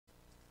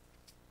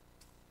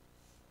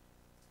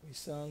We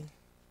sung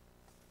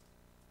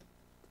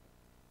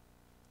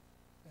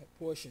that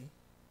portion.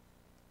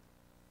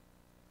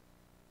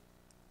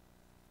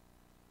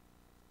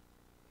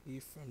 He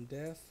from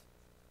death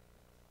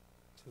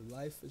to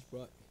life has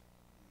brought me.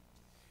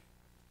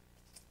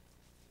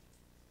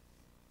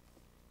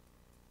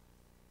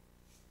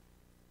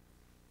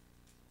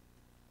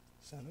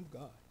 Son of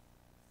God,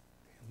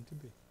 him to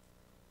be.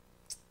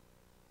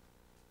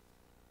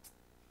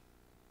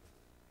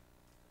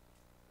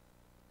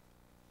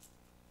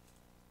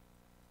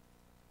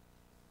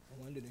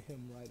 I wonder the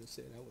hymn writer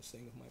said, I will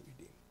sing of my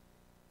Redeemer.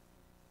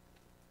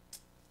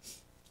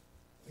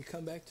 We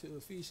come back to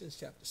Ephesians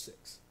chapter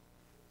 6.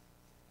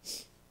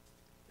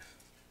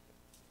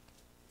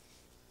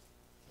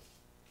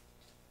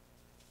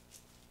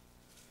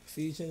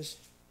 Ephesians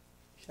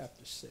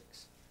chapter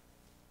 6.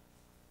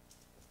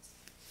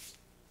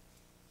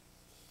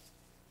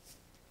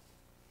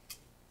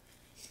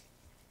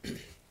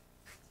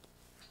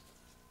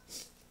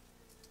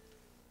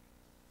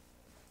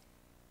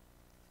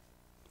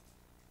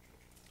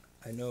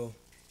 I know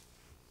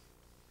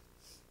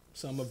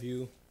some of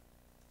you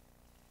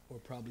are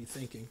probably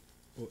thinking,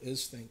 or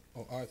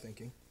are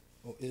thinking,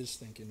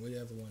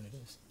 whatever one it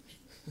is.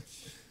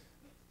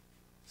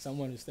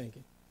 Someone is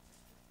thinking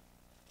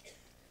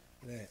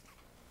that,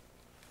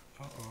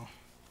 I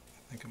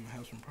think I'm going to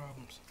have some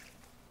problems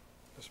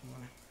this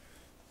morning.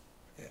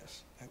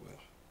 Yes, I will.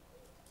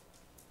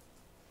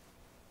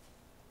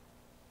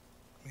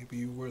 Maybe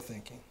you were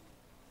thinking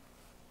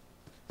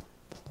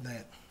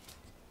that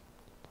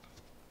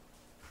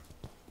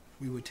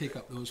we would take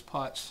up those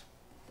parts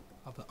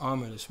of the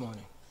armor this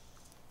morning,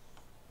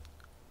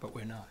 but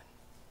we're not.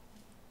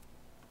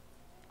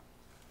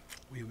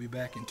 We'll be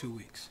back in 2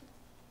 weeks.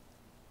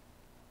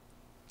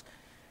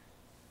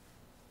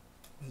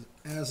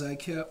 As I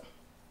kept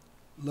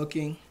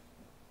looking,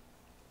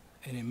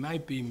 and it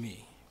might be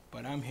me,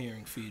 but I'm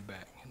hearing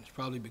feedback, and it's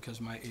probably because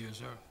my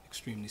ears are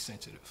extremely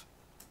sensitive.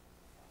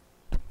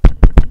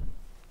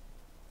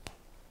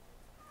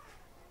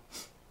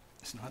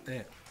 It's not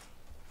that.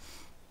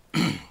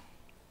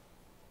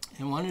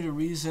 And one of the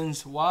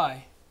reasons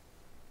why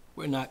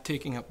we're not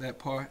taking up that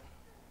part,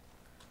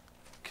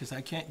 because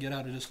I can't get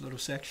out of this little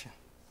section.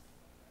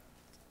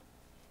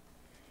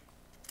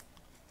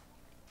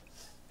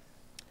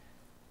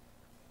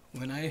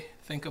 When I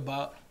think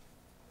about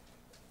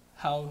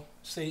how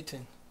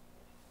Satan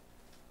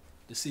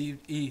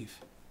deceived Eve,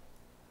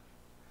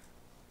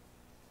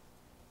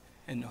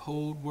 and the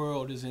whole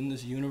world is in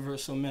this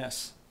universal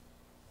mess,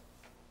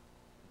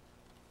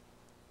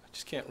 I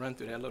just can't run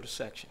through that little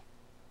section.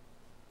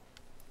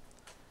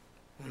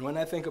 And when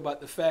I think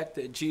about the fact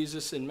that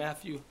Jesus in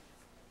Matthew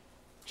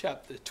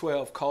chapter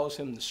 12 calls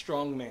him the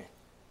strong man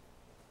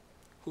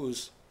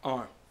who's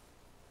armed,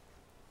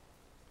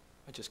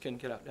 I just can't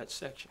get out that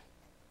section.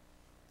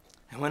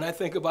 And when I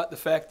think about the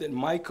fact that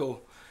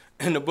Michael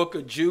in the book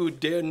of Jude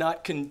dared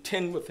not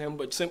contend with him,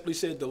 but simply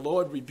said, the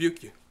Lord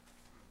rebuke you,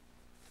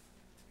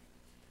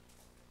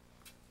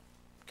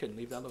 couldn't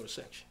leave that little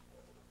section.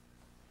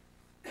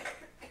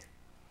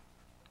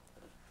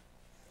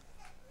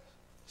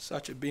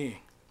 Such a being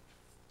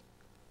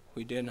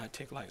we dare not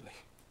take lightly.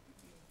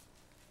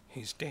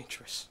 He's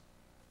dangerous.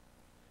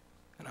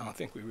 And I don't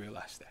think we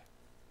realize that.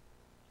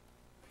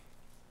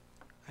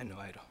 I know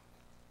I don't.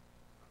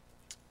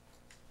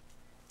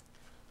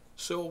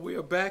 So we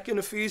are back in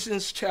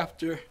Ephesians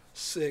chapter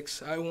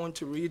 6. I want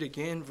to read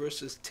again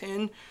verses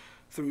 10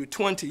 through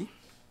 20.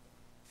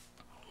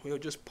 We'll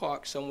just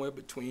park somewhere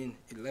between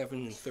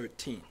 11 and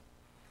 13.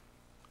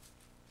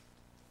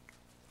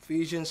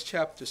 Ephesians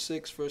chapter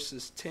 6,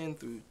 verses 10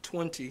 through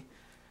 20.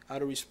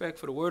 Out of respect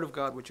for the word of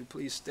God, would you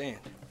please stand?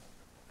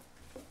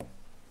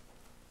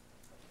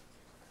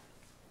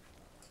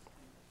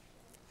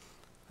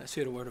 Let's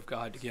hear the word of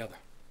God together.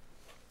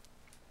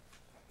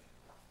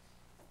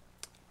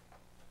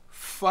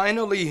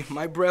 Finally,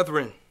 my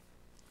brethren,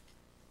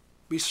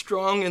 be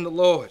strong in the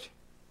Lord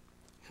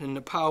and in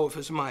the power of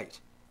his might.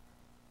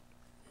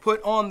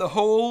 Put on the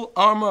whole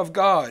armor of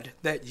God,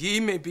 that ye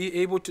may be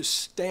able to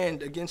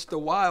stand against the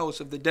wiles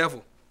of the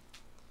devil.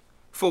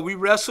 For we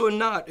wrestle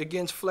not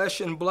against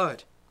flesh and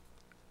blood,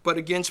 but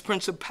against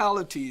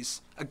principalities,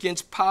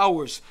 against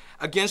powers,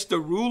 against the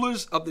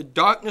rulers of the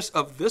darkness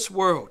of this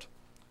world,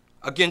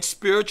 against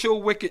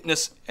spiritual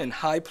wickedness in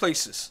high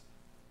places.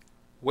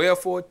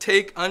 Wherefore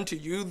take unto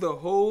you the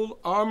whole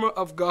armor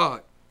of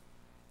God,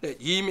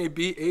 that ye may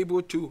be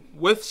able to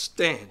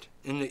withstand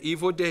in the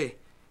evil day,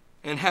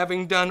 and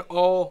having done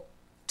all,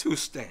 to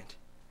stand.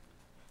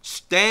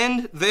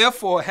 Stand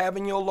therefore,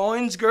 having your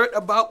loins girt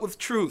about with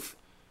truth,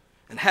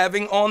 and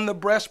having on the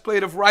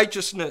breastplate of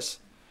righteousness,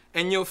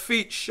 and your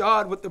feet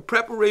shod with the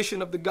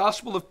preparation of the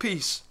gospel of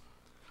peace.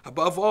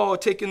 Above all,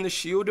 taking the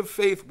shield of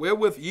faith,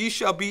 wherewith ye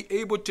shall be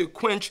able to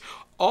quench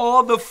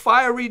all the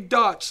fiery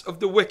darts of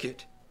the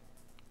wicked.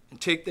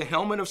 And take the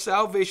helmet of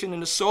salvation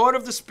and the sword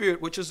of the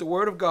Spirit, which is the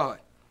word of God,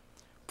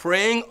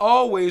 praying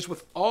always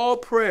with all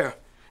prayer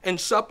and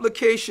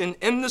supplication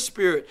in the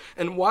Spirit,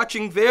 and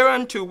watching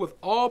thereunto with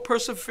all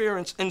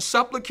perseverance and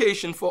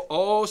supplication for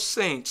all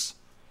saints,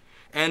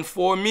 and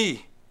for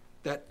me,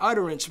 that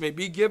utterance may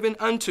be given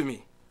unto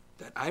me,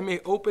 that I may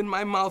open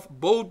my mouth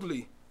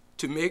boldly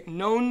to make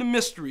known the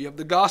mystery of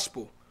the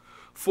gospel,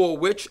 for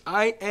which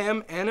I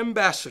am an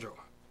ambassador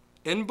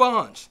in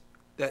bonds,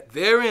 that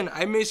therein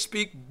I may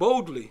speak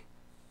boldly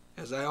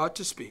as I ought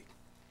to speak.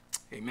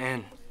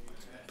 Amen.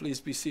 Please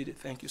be seated.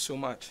 Thank you so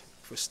much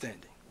for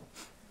standing.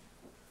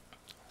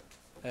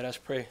 Let us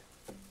pray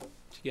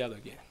together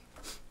again.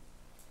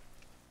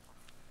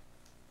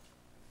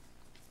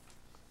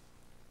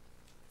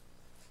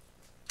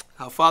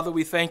 Our Father,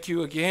 we thank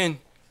you again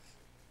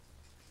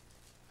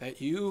that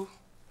you,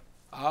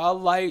 our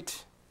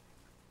light,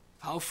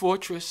 our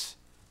fortress,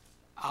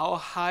 our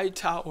high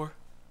tower,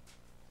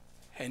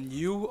 and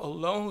you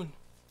alone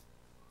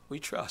we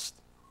trust.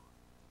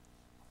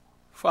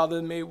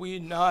 Father, may we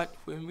not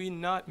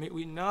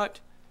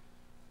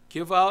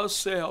give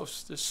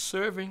ourselves to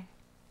serving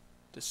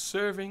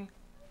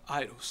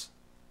idols.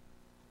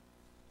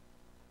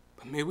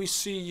 But may we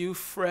see you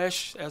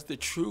fresh as the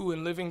true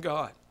and living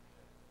God.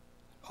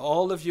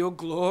 All of your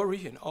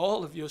glory and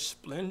all of your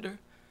splendor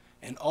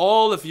and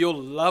all of your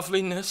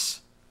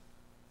loveliness.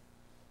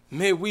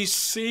 May we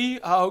see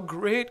our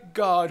great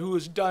God who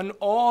has done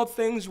all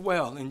things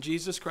well in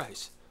Jesus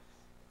Christ.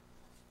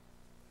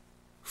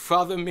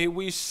 Father, may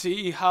we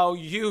see how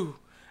you,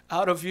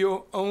 out of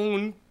your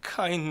own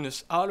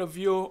kindness, out of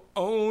your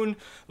own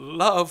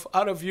love,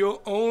 out of your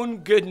own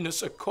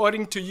goodness,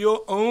 according to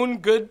your own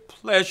good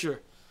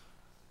pleasure,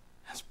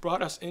 has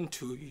brought us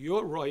into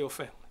your royal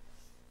family.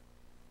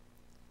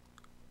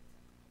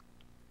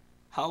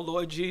 How,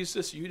 Lord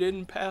Jesus, you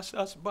didn't pass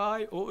us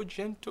by, O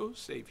gentle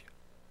Savior.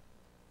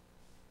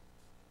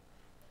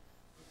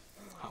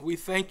 We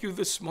thank you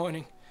this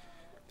morning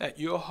that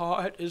your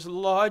heart is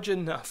large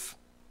enough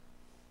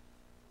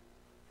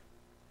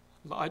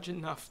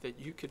that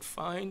you could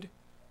find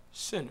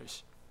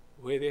sinners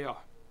where they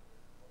are.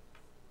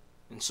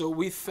 And so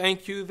we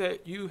thank you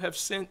that you have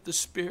sent the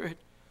Spirit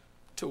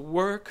to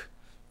work,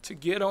 to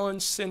get on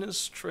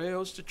sinners'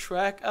 trails, to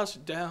track us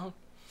down,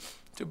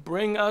 to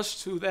bring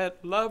us to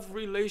that love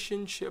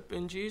relationship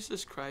in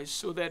Jesus Christ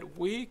so that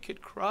we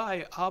could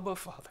cry, Abba,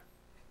 Father.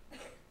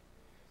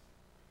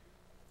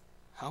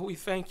 How we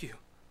thank you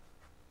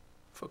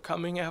for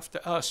coming after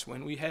us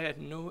when we had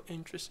no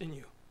interest in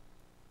you.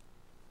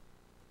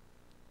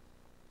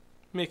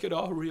 Make it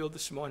all real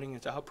this morning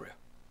is our prayer.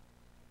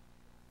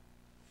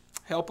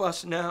 Help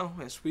us now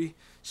as we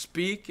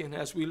speak and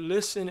as we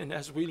listen and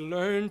as we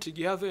learn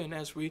together and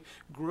as we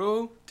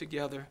grow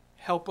together.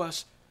 Help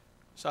us.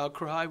 It's our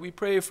cry. We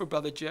pray for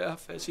Brother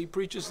Jeff as he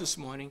preaches this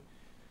morning.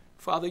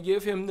 Father,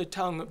 give him the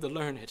tongue of the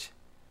learned.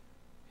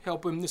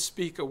 Help him to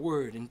speak a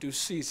word in due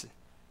season.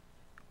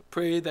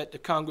 Pray that the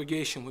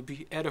congregation would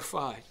be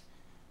edified.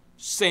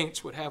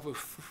 Saints would have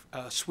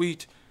a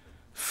sweet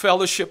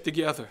fellowship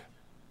together.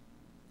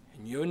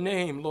 And your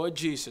name, Lord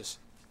Jesus,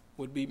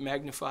 would be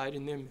magnified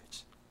in their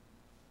midst.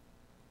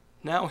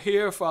 Now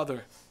here,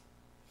 Father,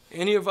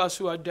 any of us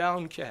who are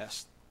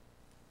downcast,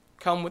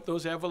 come with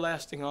those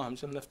everlasting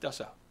arms and lift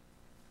us up.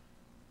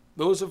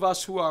 Those of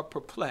us who are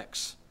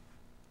perplexed,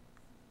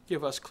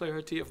 give us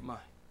clarity of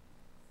mind.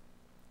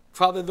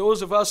 Father,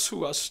 those of us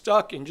who are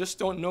stuck and just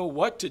don't know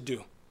what to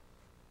do,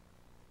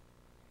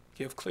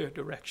 give clear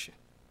direction.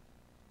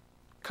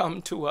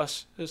 Come to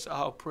us is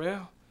our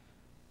prayer.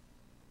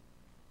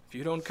 If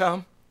you don't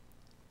come,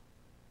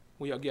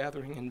 we are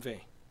gathering in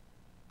vain.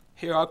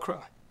 Hear our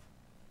cry.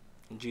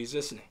 In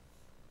Jesus' name,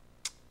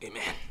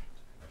 amen.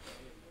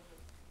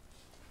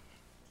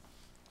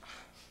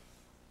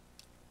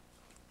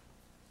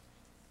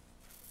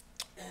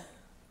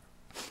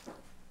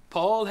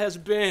 Paul has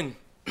been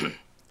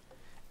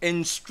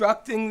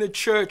instructing the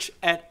church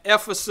at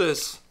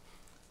Ephesus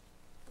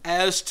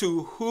as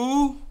to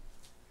who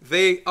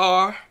they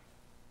are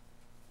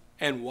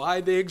and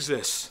why they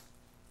exist.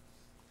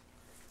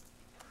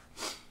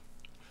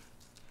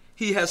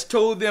 He has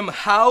told them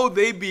how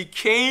they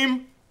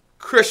became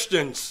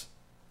Christians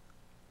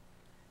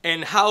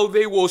and how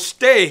they will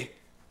stay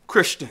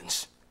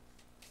Christians.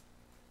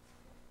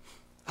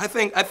 I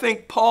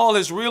think Paul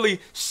has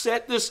really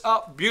set this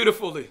up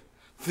beautifully.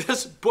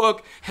 This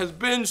book has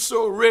been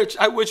so rich,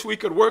 I wish we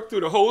could work through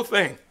the whole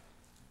thing.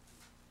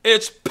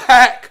 It's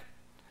packed.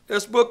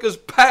 This book is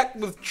packed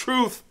with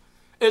truth.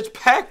 It's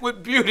packed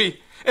with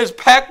beauty. It's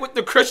packed with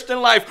the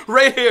Christian life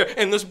right here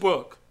in this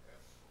book.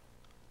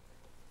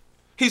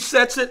 He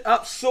sets it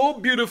up so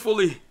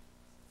beautifully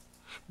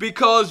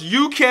because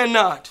you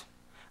cannot,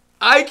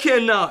 I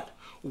cannot,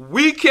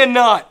 we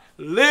cannot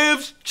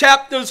live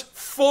chapters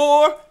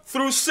 4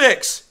 through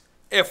 6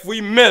 if we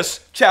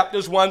miss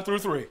chapters 1 through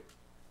 3.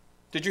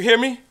 Did you hear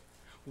me?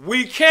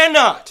 We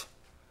cannot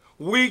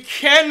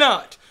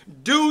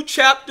do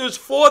chapters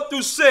 4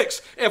 through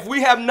 6 if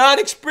we have not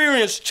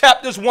experienced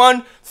chapters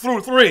 1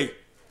 through 3.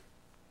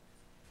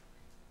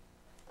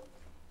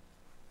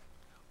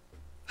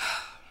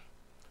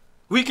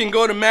 We can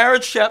go to the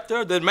marriage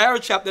chapter,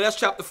 that's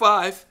chapter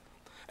 5,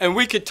 and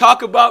we can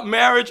talk about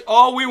marriage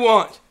all we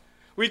want.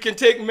 We can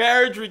take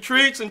marriage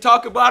retreats and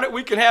talk about it.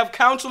 We can have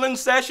counseling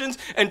sessions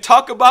and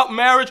talk about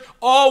marriage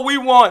all we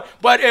want.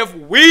 But if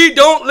we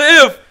don't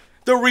live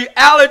the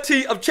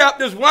reality of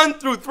chapters 1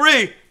 through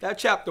 3, that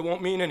chapter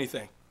won't mean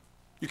anything.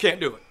 You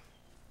can't do it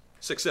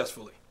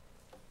successfully.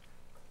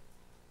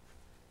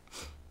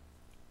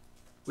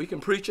 We can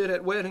preach it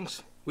at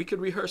weddings. We can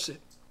rehearse it.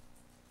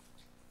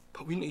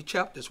 But we need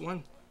chapters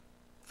 1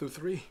 through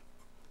 3.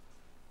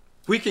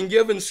 We can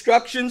give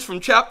instructions from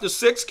chapter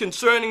 6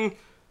 concerning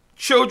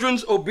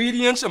children's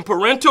obedience and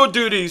parental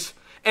duties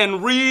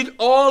and read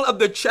all of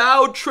the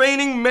child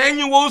training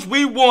manuals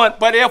we want.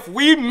 But if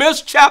we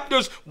miss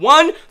chapters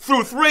 1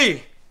 through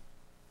 3,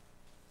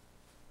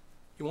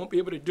 you won't be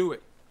able to do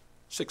it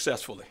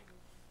successfully.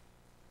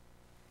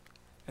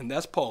 And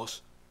that's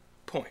Paul's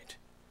point.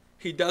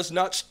 He does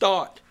not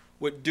start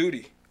with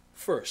duty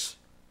first.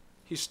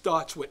 He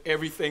starts with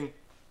everything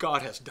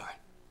God has done.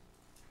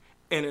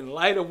 And in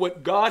light of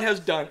what God has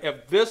done,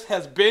 if this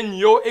has been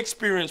your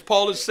experience,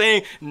 Paul is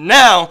saying,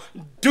 now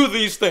do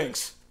these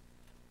things.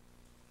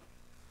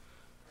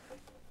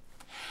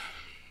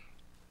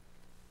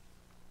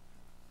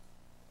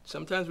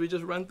 Sometimes we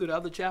just run through the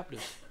other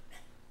chapters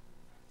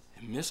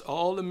and miss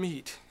all the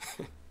meat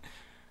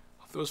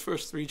of those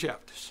first 3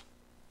 chapters.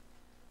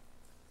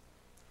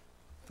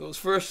 Those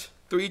first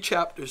 3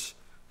 chapters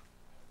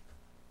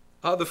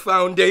are the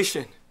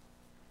foundation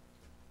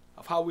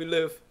of how we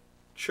live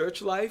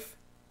church life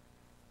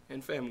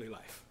and family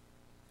life.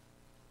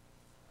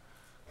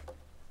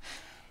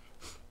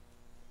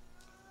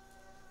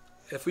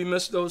 If we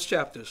miss those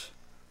chapters,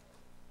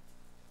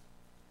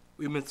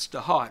 we miss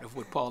the heart of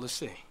what Paul is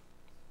saying.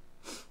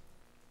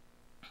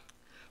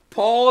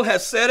 Paul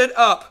has set it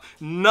up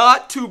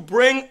not to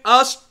bring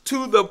us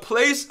to the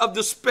place of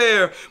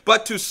despair,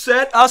 but to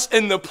set us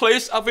in the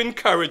place of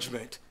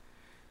encouragement.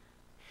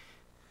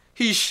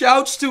 He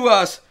shouts to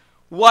us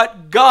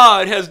what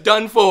God has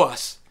done for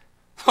us.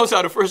 Those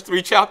are the first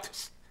 3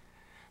 chapters.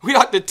 We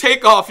ought to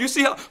take off. You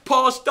see how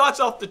Paul starts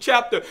off the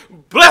chapter,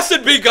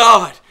 blessed be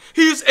God.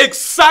 He's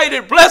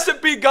excited.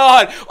 Blessed be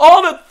God.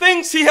 All the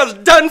things he has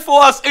done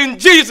for us in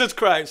Jesus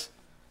Christ.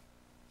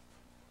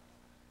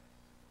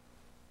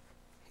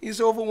 He's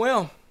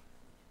overwhelmed.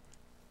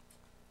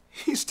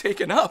 He's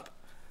taken up.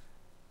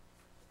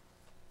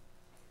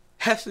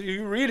 As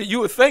you read it,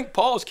 you would think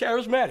Paul's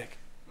charismatic.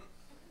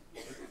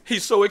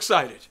 He's so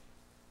excited.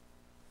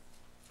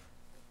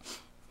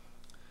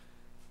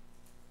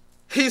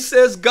 He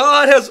says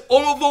God has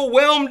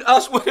overwhelmed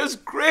us with his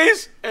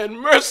grace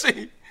and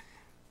mercy.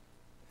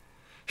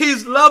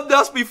 He's loved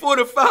us before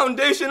the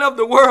foundation of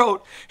the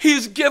world.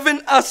 He's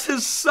given us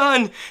his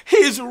son.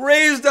 He's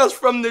raised us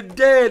from the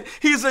dead.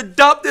 He's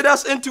adopted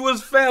us into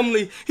his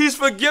family. He's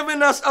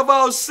forgiven us of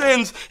our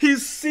sins.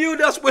 He's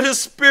sealed us with his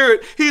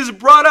spirit. He's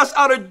brought us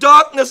out of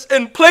darkness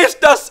and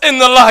placed us in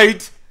the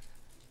light.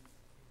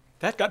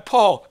 That got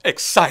Paul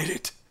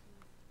excited.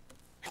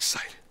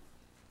 Excited.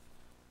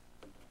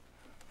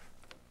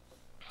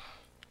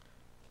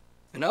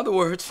 In other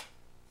words,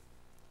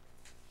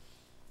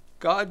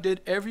 God did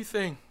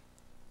everything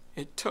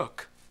it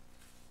took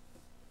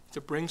to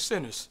bring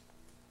sinners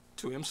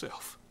to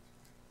himself.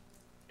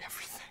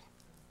 Everything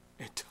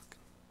it took.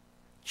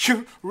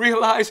 You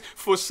realize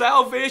for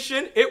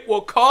salvation, it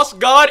will cost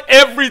God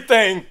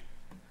everything.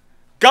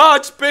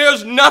 God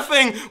spares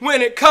nothing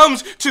when it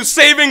comes to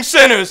saving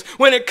sinners,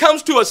 when it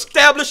comes to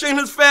establishing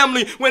his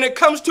family, when it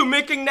comes to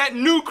making that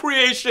new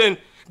creation.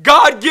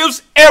 God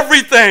gives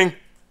everything.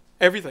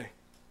 Everything.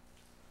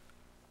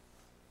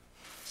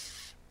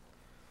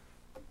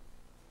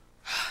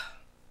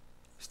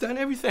 Done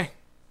everything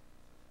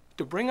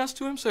to bring us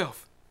to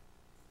himself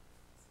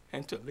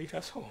and to lead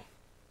us home.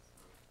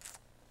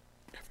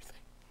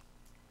 Everything.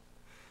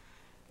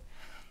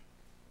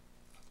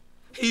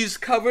 He's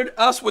covered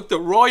us with the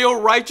royal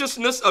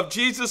righteousness of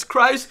Jesus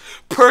Christ,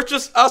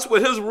 purchased us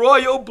with his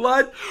royal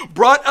blood,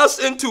 brought us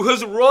into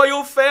his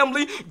royal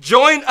family,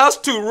 joined us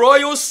to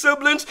royal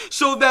siblings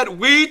so that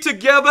we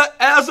together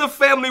as a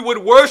family would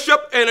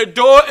worship and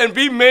adore and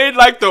be made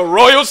like the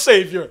royal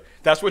Savior.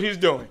 That's what he's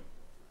doing.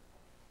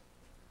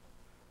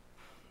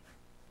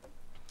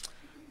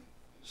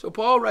 So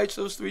Paul writes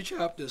those 3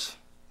 chapters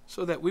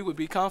so that we would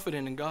be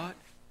confident in God,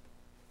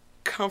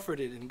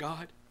 comforted in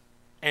God,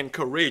 and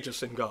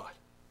courageous in God.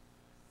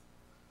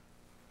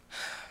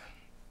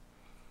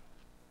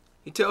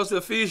 He tells the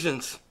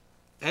Ephesians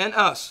and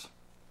us,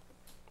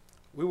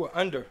 we were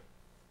under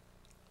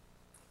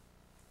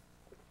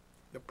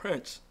the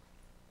prince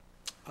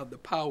of the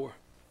power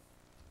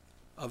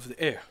of the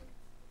air,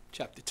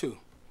 chapter 2.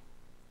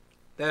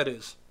 That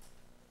is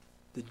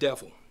the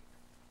devil.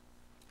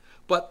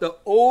 But the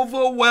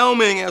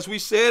overwhelming, as we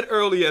said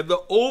earlier, the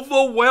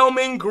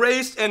overwhelming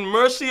grace and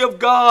mercy of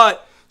God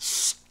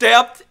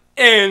stepped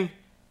in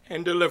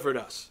and delivered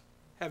us.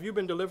 Have you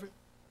been delivered?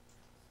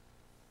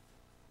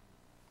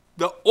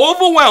 The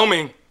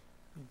overwhelming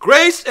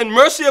grace and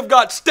mercy of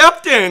God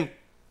stepped in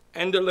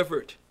and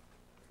delivered.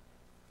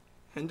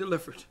 and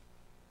delivered.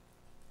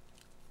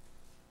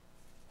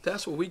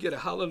 That's where we get a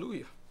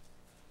hallelujah.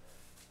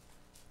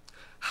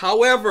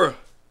 However,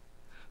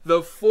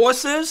 the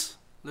forces,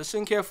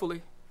 listen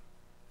carefully,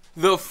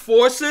 the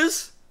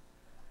forces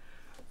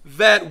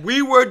that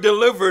we were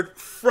delivered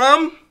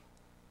from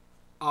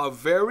are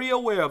very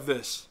aware of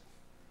this,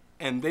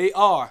 and they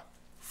are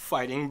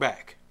fighting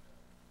back.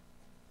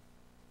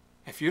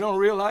 If you don't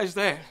realize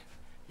that,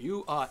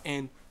 you are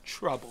in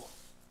trouble.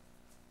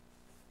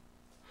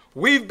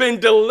 We've been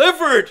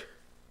delivered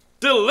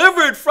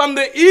from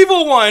the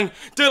evil one,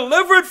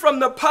 delivered from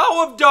the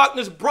power of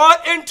darkness,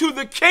 brought into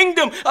the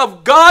kingdom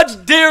of God's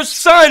dear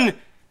Son.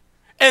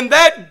 And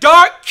that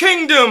dark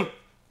kingdom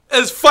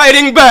is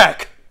fighting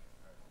back.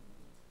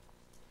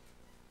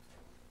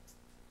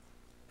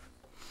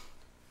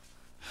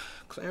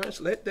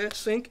 Clarence, let that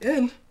sink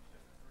in.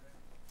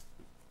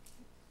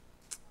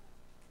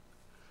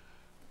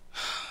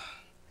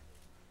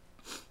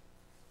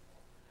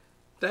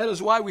 That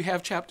is why we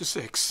have chapter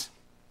 6.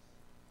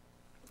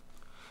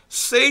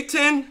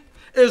 Satan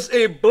is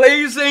a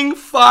blazing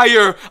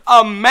fire,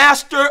 a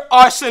master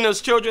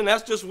arsonist, children.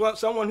 That's just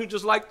someone who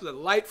just likes to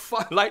light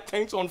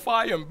things on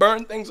fire and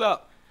burn things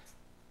up,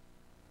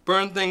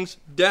 burn things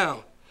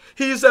down.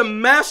 He's a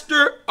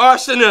master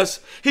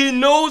arsonist. He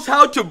knows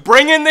how to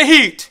bring in the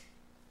heat.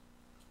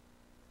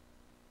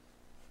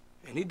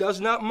 And he does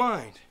not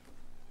mind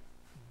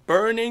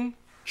burning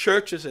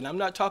churches, and I'm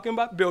not talking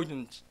about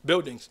buildings,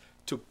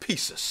 to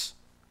pieces.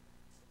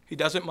 He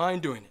doesn't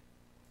mind doing it.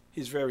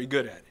 He's very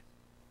good at it.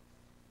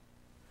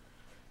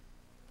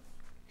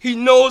 He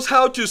knows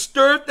how to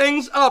stir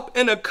things up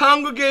in a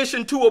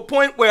congregation to a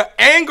point where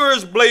anger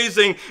is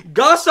blazing,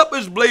 gossip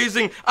is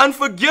blazing,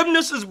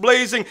 unforgiveness is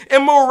blazing,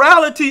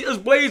 immorality is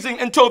blazing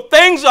until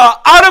things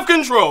are out of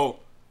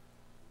control.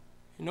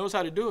 He knows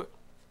how to do it.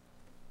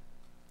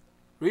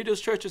 Read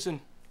those churches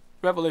in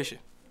Revelation,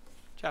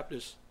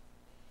 chapters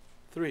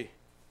 2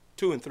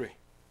 and 3.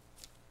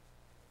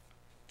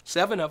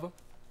 7 of them.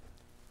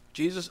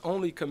 Jesus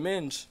only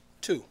commends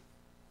 2.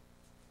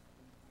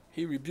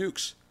 He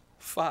rebukes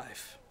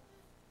 5.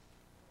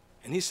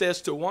 And he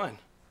says to 1,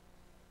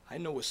 I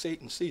know what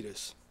Satan's seat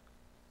is.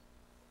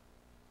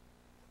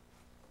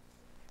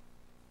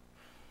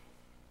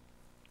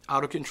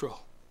 Out of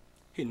control.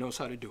 He knows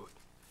how to do it.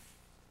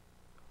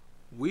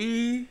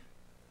 We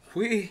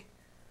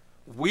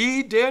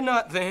dare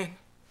not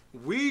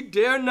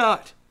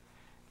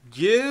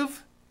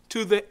give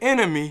to the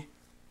enemy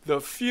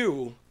the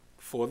fuel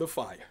for the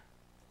fire.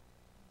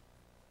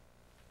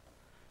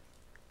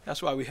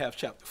 That's why we have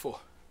chapter 4.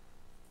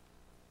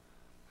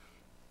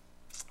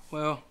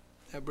 Well,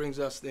 that brings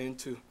us then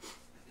to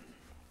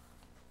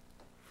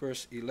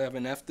verse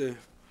 11. After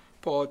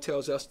Paul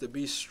tells us to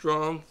be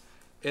strong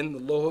in the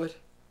Lord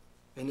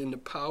and in the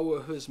power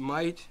of his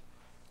might,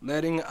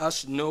 letting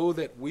us know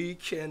that we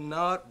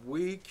cannot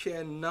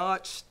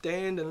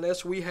stand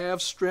unless we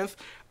have strength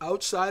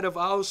outside of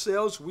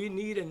ourselves. We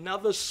need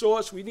another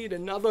source. We need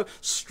another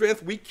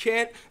strength. We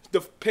can't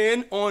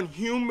depend on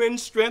human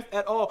strength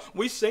at all.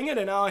 We sing it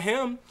in our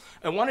hymn.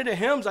 And one of the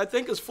hymns, I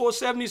think, is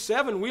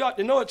 477. We ought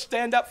to know it.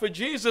 Stand up for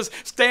Jesus.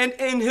 Stand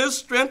in his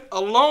strength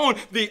alone.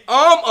 The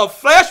arm of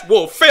flesh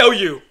will fail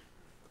you.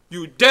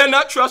 You dare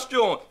not trust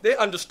your own. They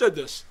understood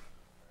this.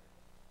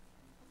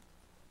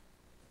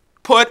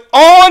 Put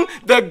on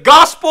the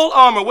gospel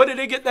armor. Where did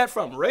they get that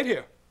from? Right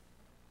here.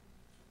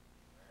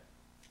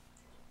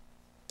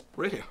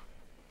 Right here.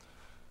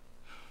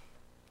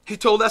 He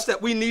told us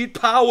that we need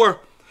power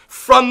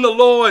from the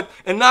Lord.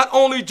 And not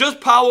only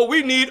just power,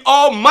 we need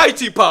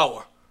almighty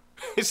power.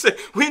 He said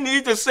we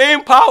need the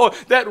same power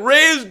that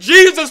raised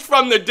Jesus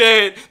from the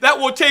dead. That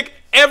will take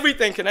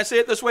everything. Can I say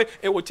it this way?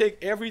 It will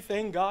take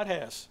everything God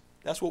has.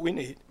 That's what we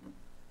need.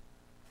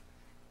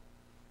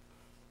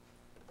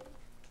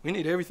 We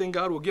need everything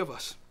God will give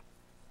us.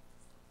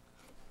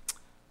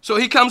 So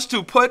he comes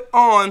to put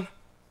on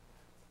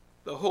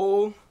the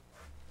whole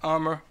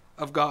armor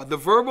of God. The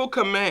verbal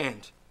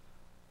command,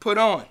 put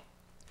on,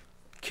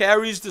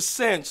 carries the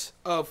sense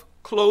of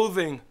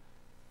clothing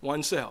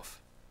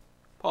oneself.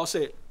 Paul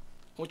said,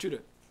 I want you to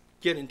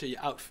get into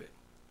your outfit.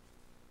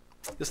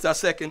 This is our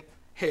second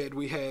head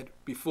we had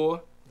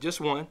before,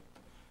 just one.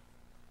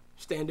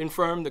 Standing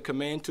firm, the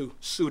command to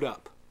suit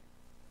up.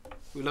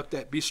 We looked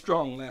at be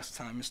strong last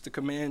time. It's the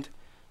command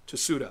to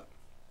suit up.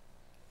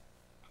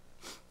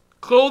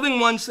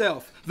 Clothing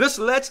oneself. This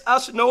lets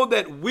us know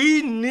that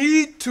we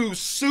need to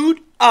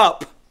suit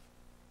up.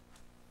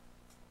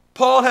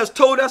 Paul has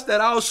told us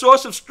that our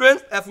source of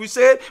strength, as we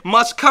said,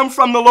 must come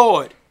from the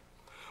Lord.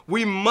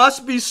 We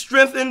must be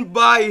strengthened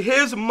by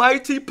his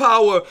mighty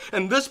power.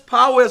 And this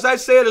power, as I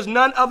said, is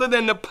none other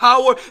than the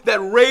power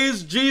that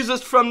raised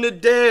Jesus from the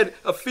dead.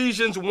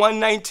 Ephesians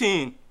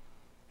 1:19.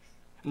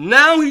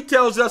 Now he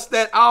tells us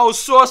that our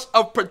source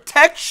of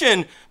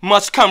protection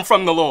must come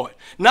from the Lord.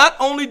 Not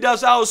only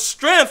does our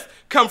strength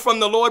come from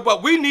the Lord,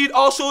 but we need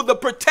also the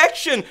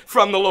protection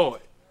from the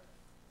Lord.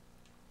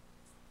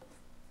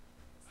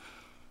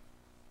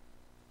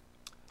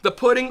 The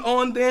putting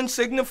on then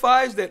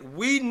signifies that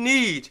we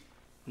need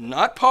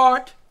Not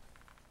part,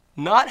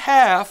 not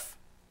half,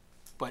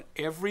 but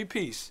every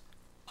piece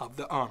of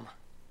the armor.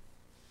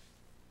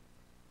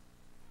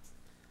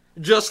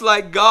 Just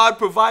like God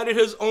provided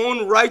his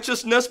own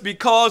righteousness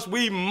because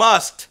we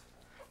must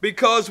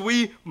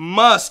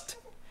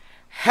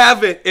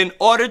have it in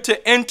order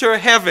to enter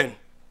heaven.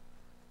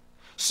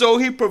 So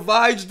he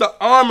provides the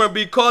armor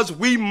because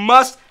we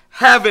must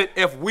have it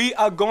if we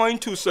are going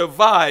to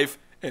survive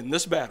in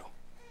this battle.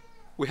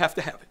 We have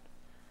to have it.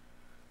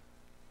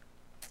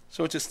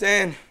 So to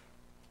stand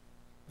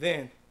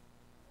then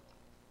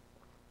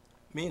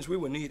means we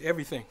will need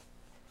everything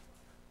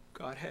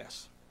God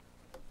has,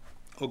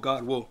 or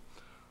God will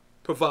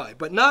provide.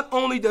 But not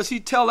only does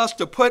he tell us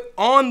to put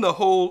on the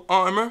whole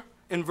armor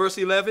in verse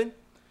 11,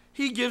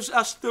 he gives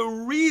us the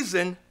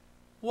reason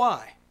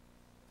why.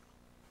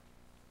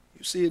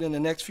 You see it in the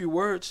next few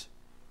words,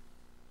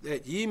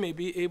 that ye may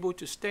be able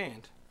to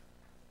stand.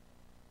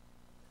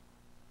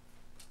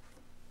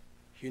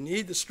 You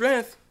need the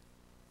strength.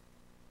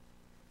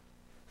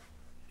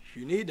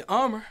 You need the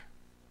armor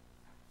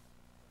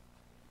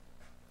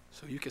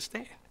so you can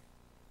stand.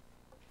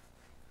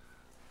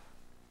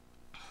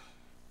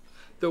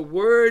 The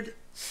word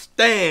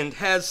stand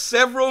has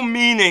several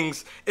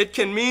meanings. It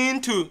can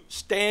mean to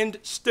stand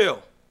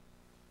still.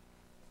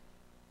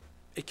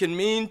 It can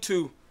mean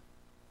to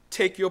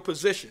take your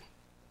position.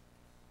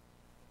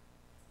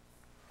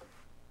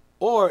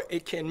 Or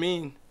it can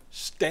mean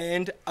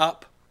stand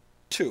up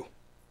to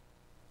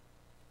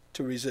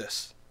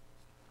resist.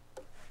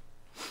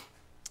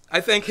 I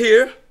think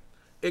here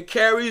it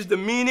carries the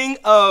meaning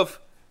of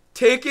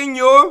taking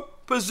your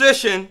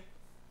position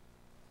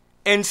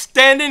and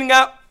standing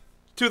up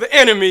to the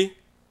enemy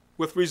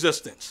with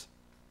resistance.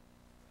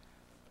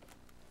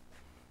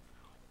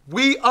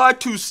 We are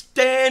to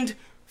stand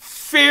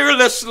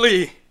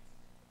fearlessly.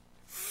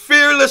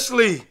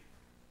 Fearlessly.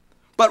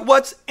 But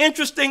what's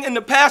interesting in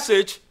the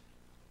passage,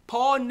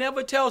 Paul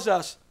never tells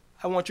us,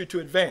 I want you to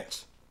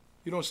advance.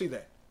 You don't see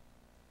that.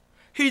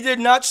 He did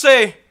not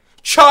say,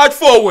 charge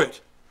forward.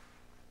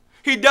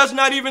 He does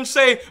not even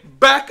say,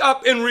 back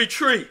up and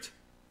retreat.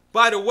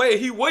 By the way,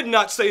 he would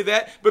not say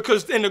that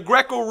because in the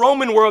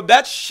Greco-Roman world,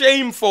 that's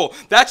shameful.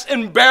 That's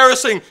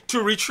embarrassing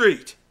to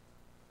retreat.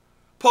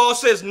 Paul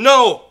says,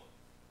 no,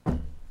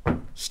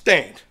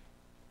 stand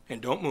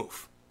and don't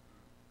move.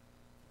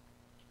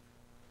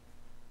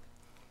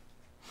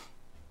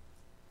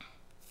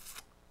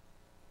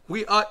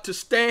 We ought to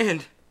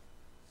stand.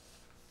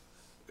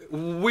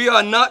 We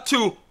are not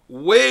to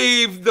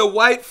wave the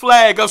white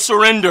flag of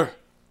surrender.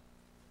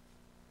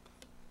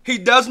 He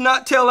does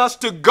not tell us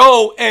to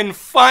go and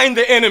find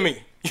the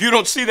enemy. You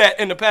don't see that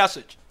in the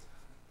passage.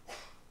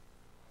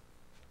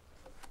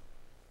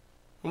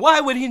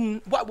 Why would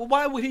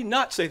he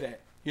not say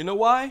that? You know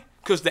why?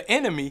 Because the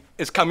enemy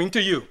is coming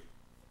to you.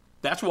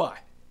 That's why.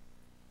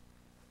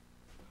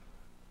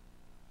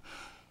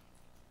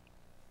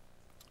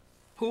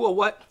 Who or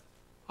what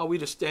are we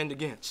to stand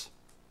against?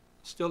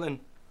 Still in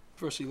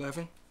verse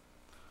 11.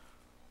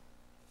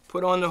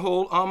 Put on the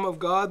whole armor of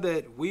God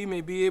that we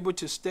may be able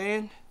to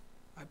stand.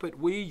 I put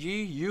we,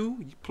 ye,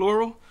 you,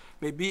 plural,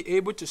 may be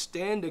able to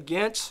stand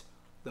against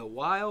the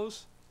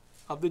wiles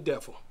of the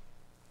devil.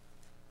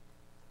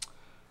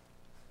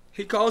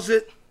 He calls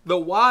it the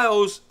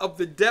wiles of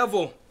the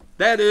devil.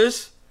 That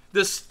is,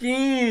 the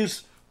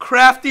schemes,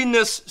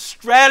 craftiness,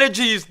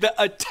 strategies, the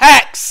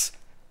attacks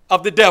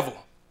of the devil.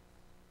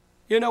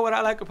 You know what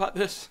I like about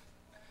this?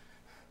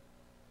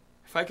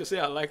 If I could say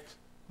I like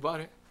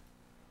about it.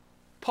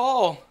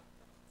 Paul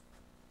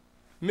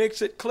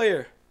makes it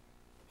clear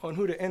on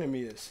who the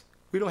enemy is.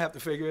 We don't have to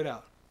figure it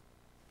out.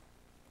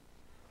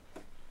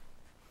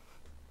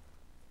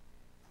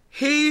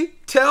 He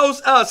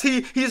tells us,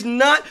 he's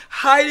not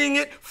hiding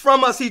it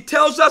from us. He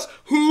tells us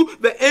who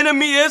the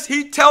enemy is.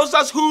 He tells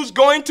us who's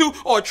going to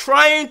or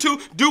trying to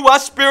do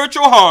us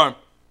spiritual harm.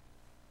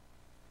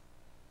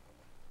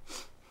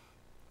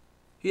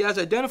 He has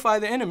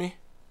identified the enemy.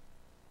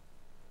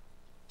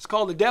 It's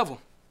called the devil.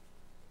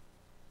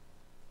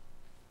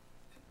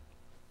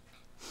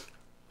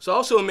 It's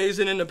also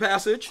amazing in the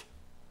passage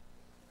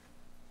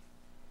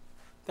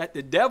that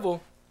the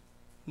devil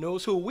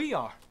knows who we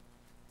are.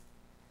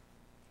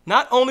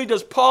 Not only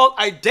does Paul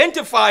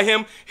identify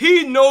him,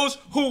 he knows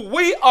who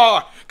we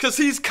are because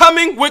he's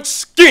coming with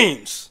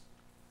schemes.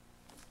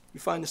 You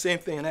find the same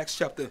thing in Acts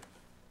chapter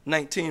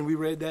 19. We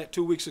read that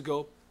 2 weeks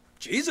ago.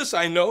 Jesus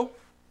I know.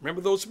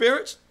 Remember those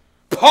spirits?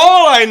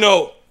 Paul I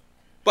know.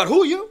 But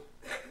who are you?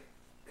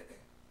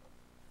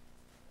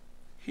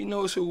 He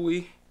knows who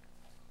we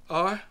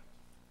are.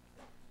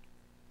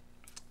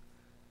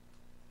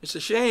 It's a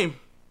shame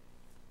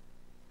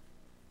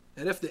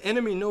that if the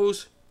enemy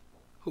knows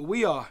who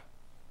we are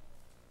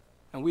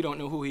and we don't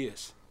know who he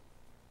is.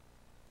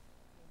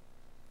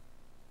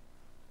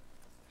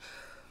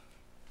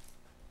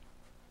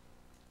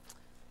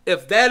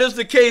 If that is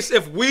the case,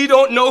 if we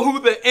don't know who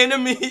the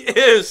enemy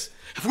is,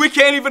 if we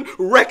can't even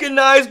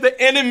recognize the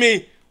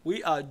enemy,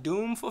 we are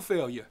doomed for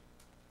failure.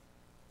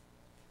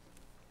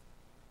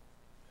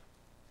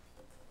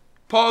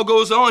 Paul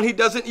goes on, he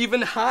doesn't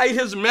even hide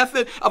his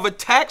method of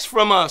attacks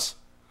from us.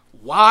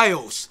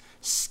 Wiles,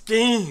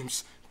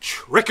 schemes,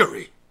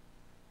 trickery.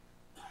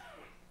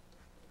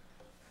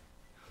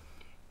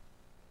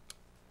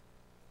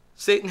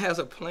 Satan has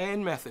a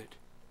planned method.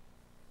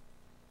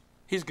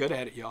 He's good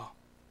at it, y'all.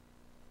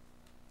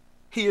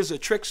 He is a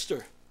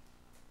trickster,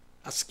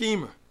 a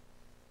schemer.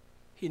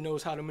 He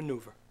knows how to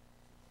maneuver.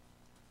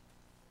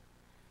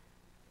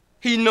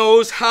 He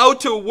knows how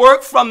to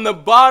work from the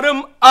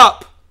bottom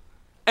up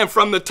and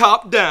from the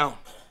top down.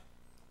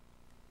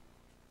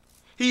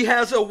 He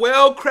has a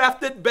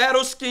well-crafted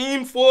battle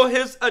scheme for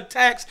his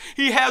attacks.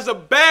 He has a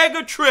bag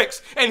of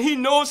tricks, and he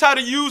knows how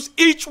to use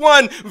each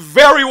one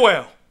very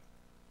well.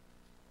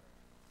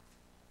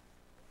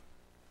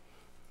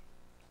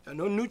 There are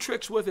no new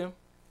tricks with him.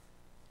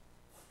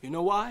 You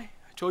know why?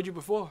 I told you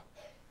before.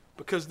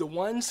 Because the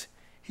ones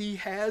he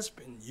has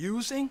been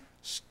using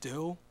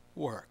still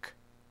work.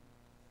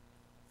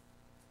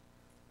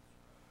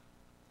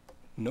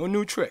 No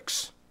new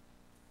tricks.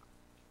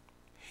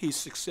 He's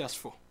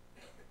successful.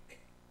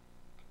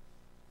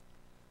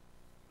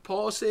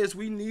 Paul says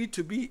we need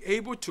to be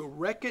able to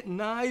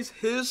recognize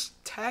his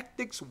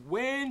tactics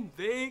when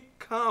they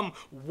come.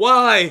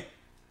 Why?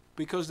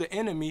 Because the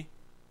enemy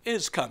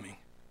is coming.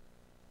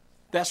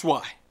 That's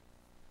why.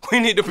 We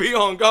need to be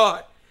on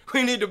guard.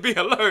 We need to be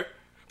alert.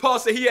 Paul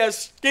said he has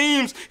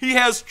schemes. He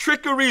has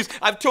trickeries.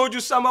 I've told you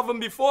some of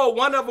them before.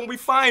 One of them we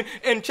find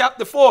in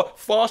chapter 4,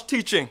 false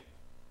teaching.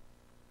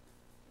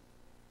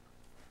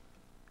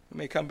 We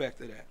may come back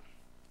to that.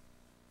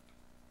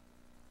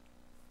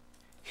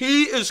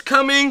 He is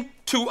coming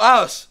to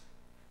us.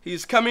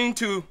 He's coming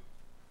to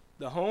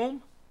the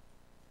home,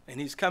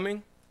 and he's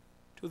coming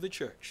to the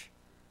church.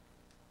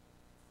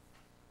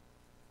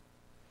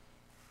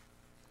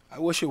 I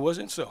wish it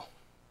wasn't so.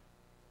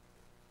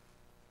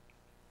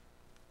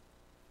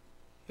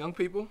 Young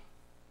people,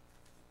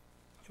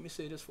 let me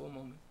say this for a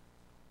moment.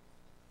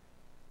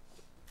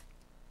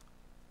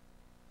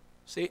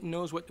 Satan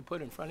knows what to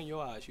put in front of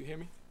your eyes. You hear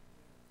me?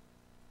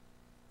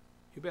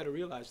 You better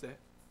realize that.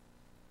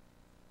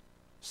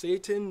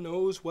 Satan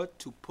knows what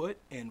to put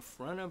in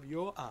front of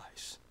your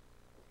eyes.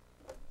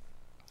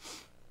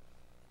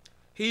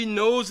 He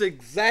knows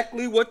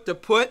exactly what to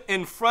put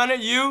in front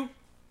of you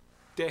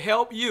to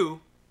help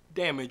you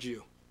damage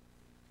you.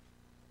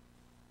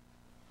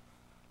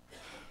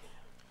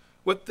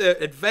 With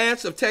the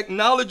advance of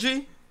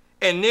technology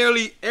and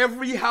nearly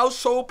every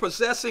household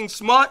possessing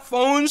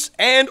smartphones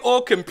and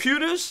or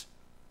computers,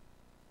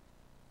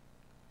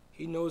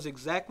 he knows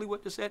exactly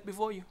what to set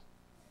before you.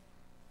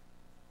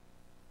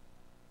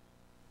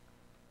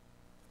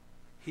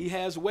 He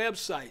has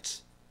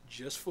websites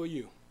just for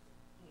you.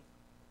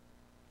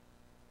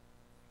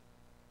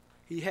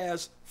 He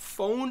has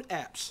phone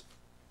apps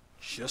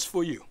just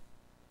for you.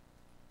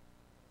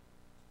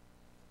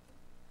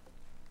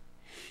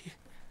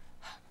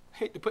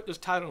 I hate to put this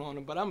title on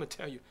him, but I'm going to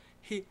tell you,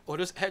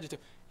 this adjective,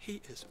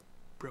 he is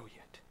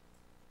brilliant.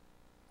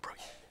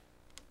 Brilliant.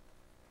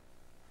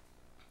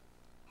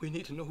 We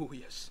need to know who he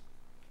is.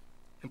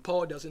 And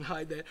Paul doesn't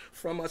hide that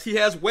from us. He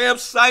has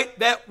websites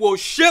that will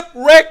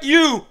shipwreck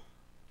you.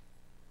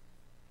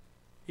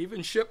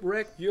 Even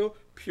shipwreck your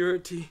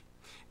purity.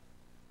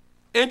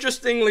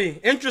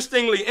 Interestingly,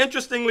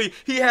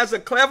 he has a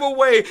clever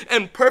way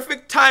and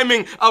perfect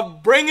timing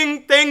of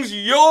bringing things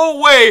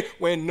your way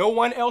when no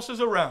one else is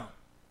around.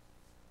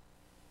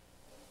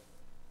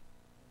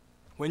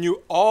 When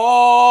you're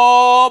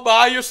all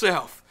by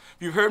yourself.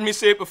 You've heard me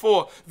say it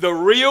before. The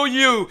real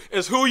you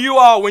is who you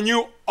are when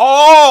you're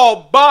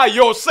all by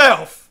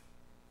yourself.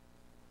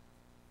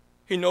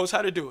 He knows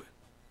how to do it.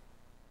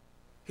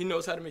 He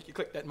knows how to make you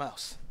click that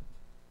mouse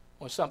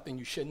on something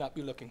you should not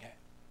be looking at.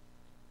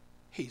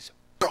 He's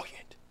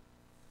brilliant.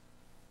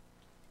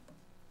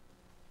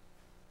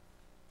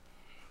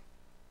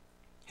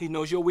 He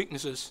knows your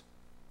weaknesses.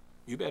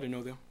 You better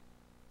know them.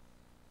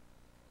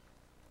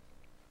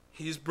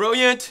 He's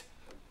brilliant.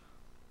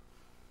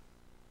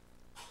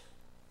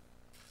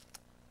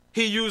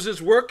 He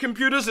uses work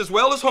computers as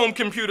well as home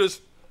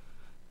computers.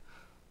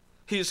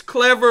 He's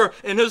clever,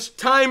 and his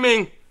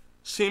timing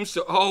seems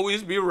to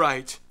always be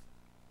right.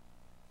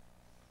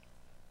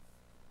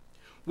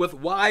 With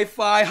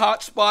Wi-Fi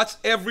hotspots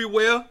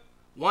everywhere,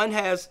 one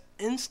has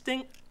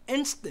instant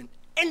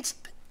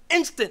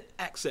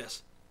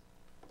access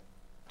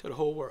to the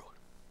whole world.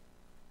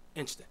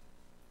 Instant.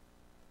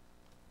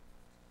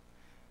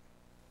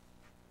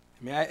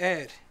 May I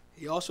add,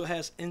 he also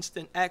has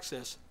instant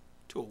access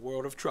to a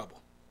world of trouble.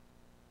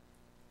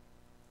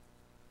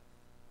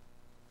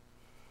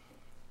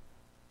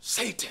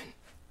 Satan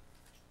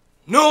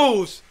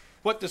knows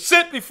what to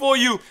set before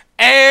you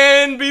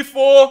and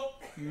before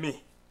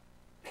me.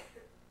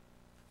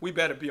 We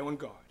better be on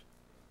guard.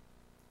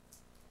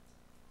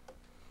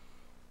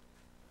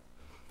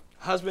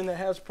 A husband that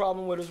has a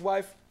problem with his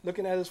wife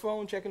looking at his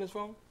phone, checking his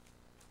phone,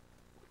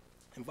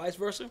 and vice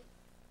versa,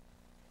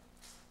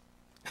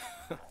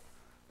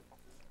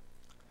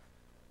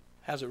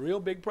 has a real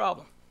big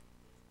problem.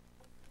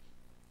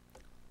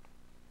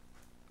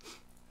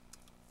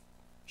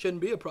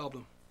 Shouldn't be a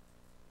problem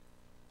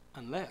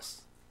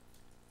unless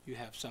you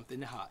have something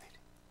to hide.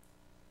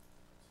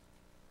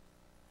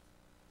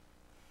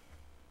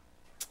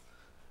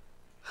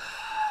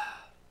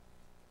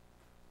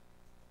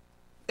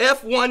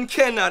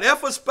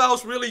 If a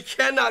spouse really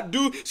cannot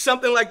do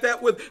something like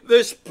that with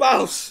their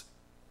spouse,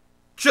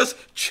 just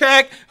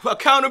check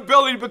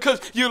accountability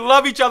because you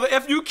love each other.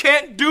 If you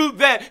can't do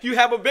that, you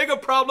have a bigger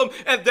problem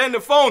than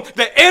the phone.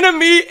 The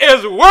enemy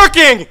is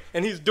working,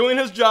 and he's doing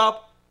his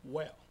job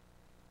well.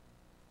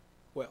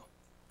 Well,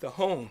 the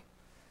home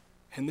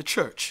and the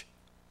church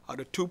are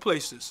the two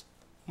places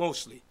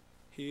mostly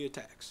he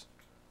attacks.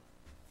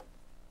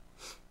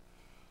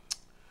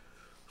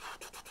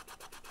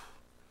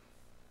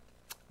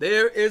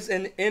 There is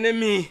an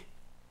enemy.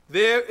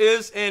 There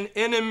is an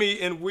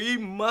enemy, and we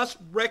must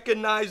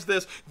recognize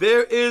this.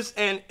 There is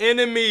an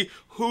enemy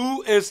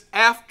who is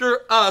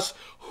after us,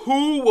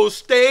 who will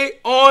stay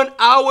on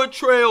our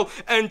trail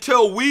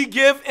until we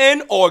give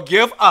in or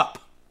give up,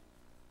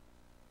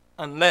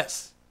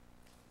 unless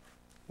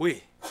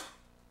we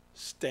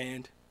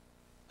stand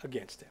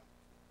against him.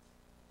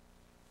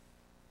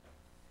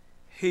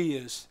 He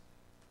is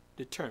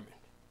determined,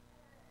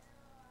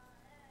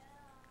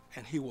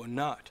 and he will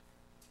not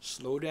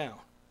slow down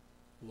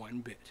one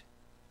bit.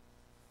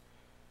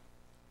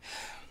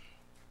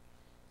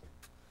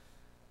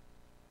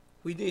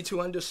 We need to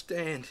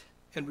understand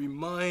and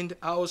remind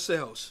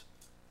ourselves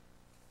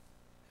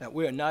that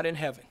we are not in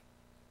heaven.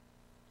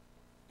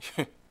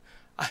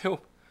 I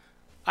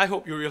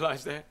hope you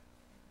realize that.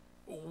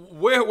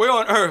 We're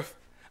on earth.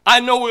 I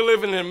know we're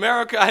living in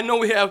America. I know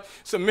we have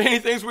so many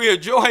things we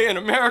enjoy in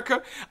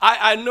America.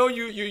 I know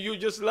you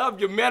just love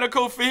your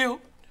medical field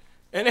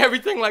and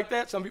everything like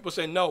that. Some people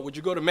say, no, would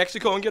you go to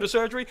Mexico and get a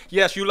surgery?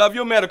 Yes, you love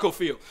your medical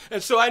field.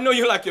 And so I know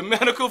you like your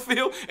medical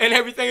field and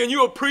everything, and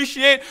you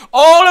appreciate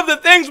all of the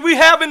things we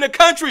have in the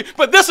country,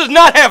 but this is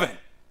not heaven.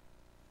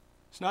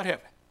 It's not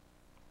heaven.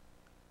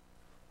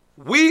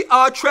 We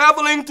are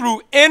traveling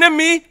through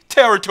enemy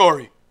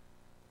territory.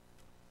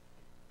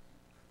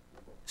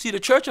 See, the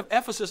church of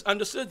Ephesus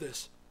understood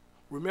this.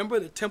 Remember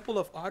the temple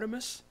of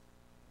Artemis?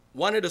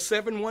 One of the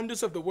 7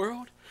 wonders of the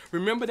world.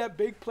 Remember that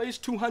big place,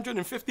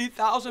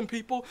 250,000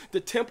 people?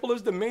 The temple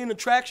is the main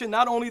attraction.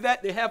 Not only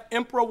that, they have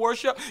emperor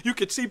worship. You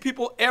could see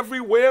people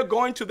everywhere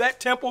going to that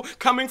temple,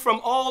 coming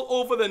from all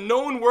over the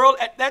known world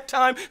at that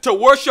time to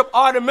worship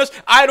Artemis.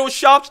 Idol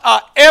shops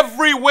are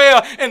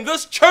everywhere, and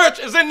this church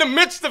is in the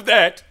midst of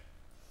that.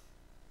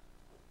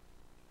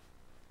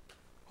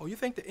 Oh, you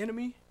think the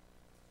enemy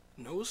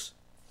knows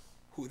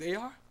who they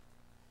are?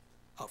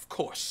 Of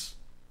course.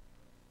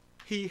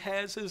 He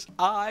has his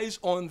eyes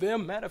on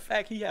them. Matter of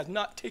fact, he has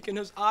not taken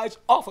his eyes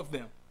off of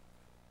them.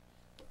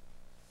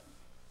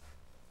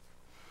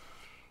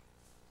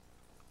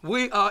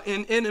 We are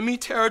in enemy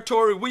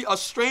territory. We are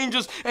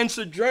strangers and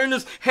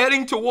sojourners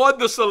heading toward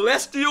the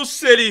celestial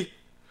city.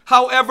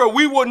 However,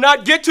 we will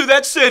not get to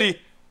that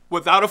city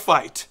without a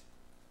fight,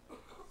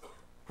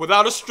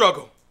 without a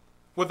struggle,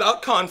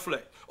 without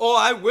conflict. Oh,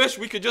 I wish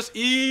we could just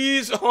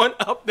ease on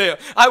up there.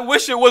 I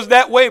wish it was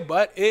that way,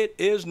 but it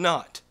is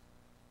not.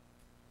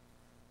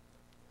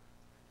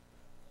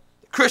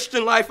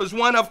 Christian life is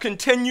one of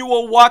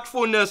continual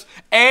watchfulness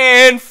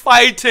and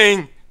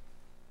fighting.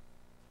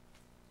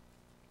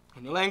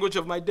 In the language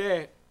of my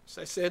dad, as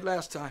I said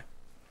last time,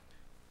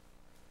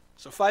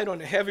 it's a fight on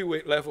the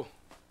heavyweight level.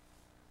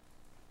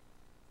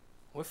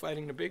 We're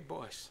fighting the big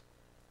boys.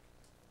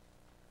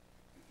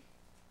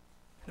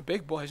 The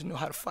big boys know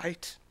how to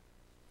fight.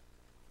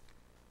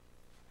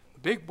 The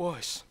big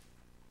boys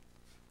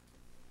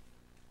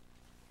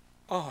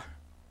are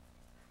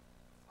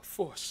a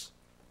force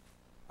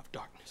of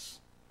darkness.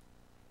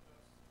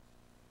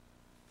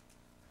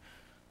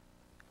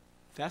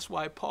 That's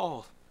why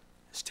Paul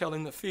is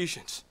telling the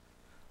Ephesians,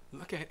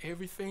 look at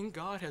everything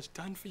God has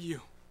done for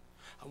you.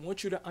 I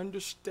want you to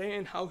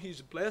understand how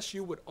he's blessed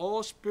you with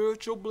all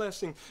spiritual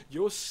blessing.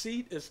 Your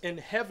seat is in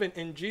heaven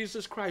in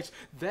Jesus Christ.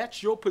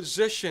 That's your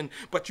position.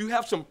 But you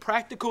have some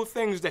practical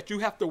things that you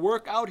have to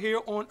work out here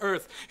on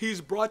earth.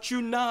 He's brought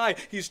you nigh.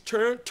 He's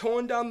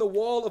torn down the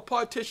wall of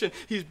partition.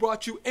 He's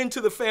brought you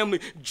into the family,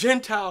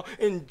 Gentile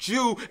and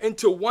Jew,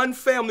 into one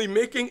family,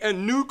 making a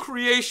new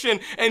creation.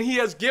 And he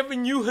has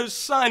given you his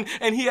son,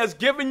 and he has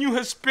given you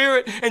his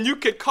spirit, and you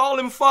can call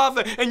him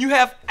Father, and you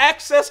have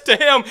access to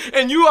him,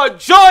 and you are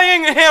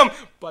joying in him.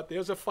 But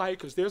there's a fight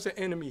because there's an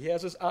enemy. He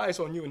has his eyes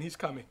on you, and he's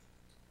coming.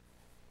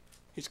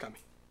 He's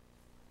coming.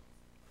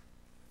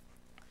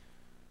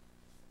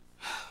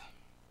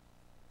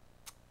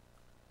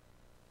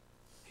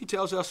 He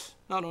tells us,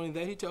 not only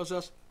that, he tells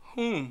us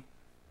whom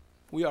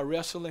we are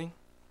wrestling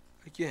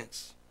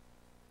against.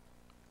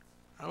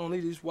 Not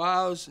only these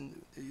wiles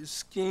and these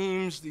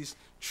schemes, these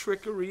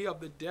trickery of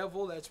the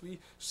devil, as we've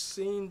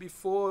seen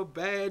before,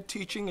 bad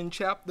teaching in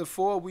chapter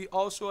 4, we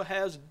also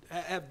have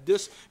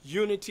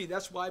disunity.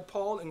 That's why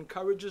Paul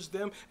encourages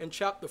them in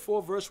chapter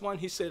 4, verse 1.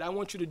 He said, I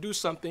want you to do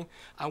something.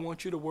 I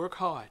want you to work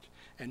hard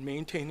at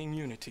maintaining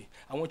unity.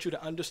 I want you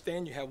to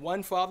understand you have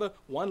one Father,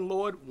 one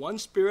Lord, one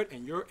Spirit,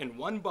 and you're in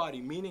one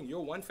body, meaning you're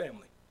one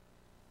family.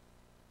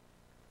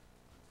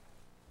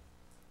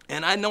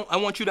 And I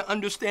want you to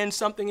understand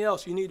something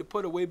else. You need to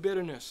put away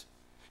bitterness.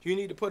 You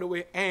need to put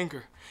away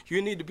anger.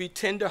 You need to be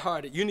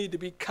tenderhearted. You need to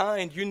be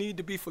kind. You need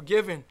to be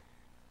forgiving.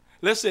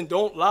 Listen,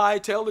 don't lie,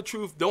 tell the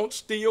truth. Don't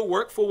steal,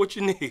 work for what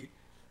you need.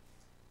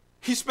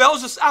 He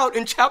spells this out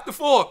in chapter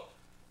 4.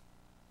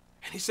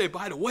 And he said,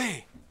 by the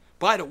way,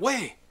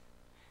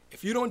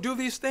 if you don't do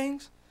these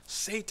things,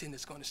 Satan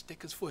is going to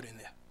stick his foot in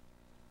there.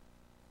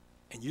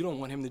 And you don't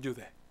want him to do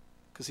that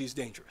because he's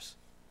dangerous.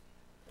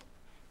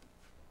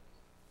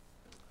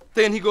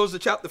 Then he goes to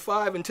chapter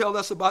 5 and tells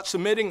us about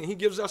submitting. And he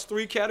gives us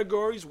 3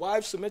 categories.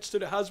 Wives submits to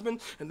the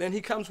husband. And then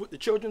he comes with the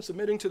children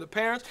submitting to the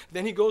parents.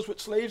 Then he goes with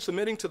slaves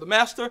submitting to the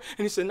master. And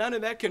he said, none of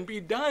that can be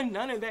done.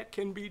 None of that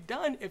can be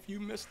done if you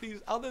miss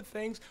these other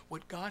things,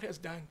 what God has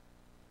done.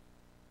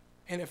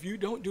 And if you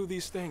don't do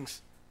these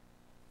things,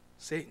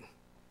 Satan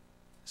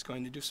is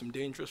going to do some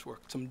dangerous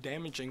work, some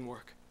damaging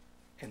work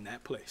in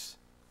that place.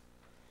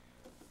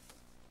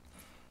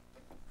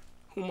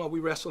 Whom are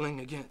we wrestling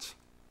against?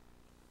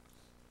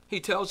 He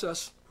tells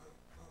us,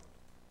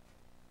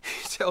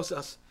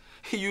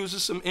 he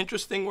uses some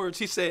interesting words.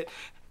 He said,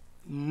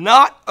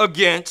 not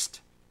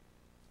against,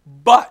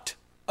 but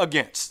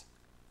against.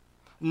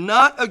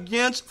 Not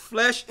against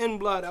flesh and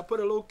blood. I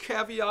put a little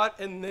caveat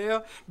in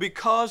there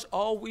because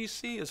all we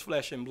see is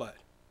flesh and blood.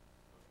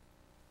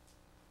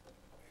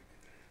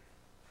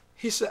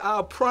 He said,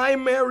 our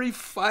primary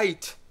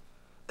fight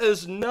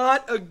is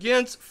not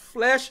against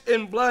flesh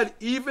and blood,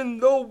 even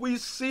though we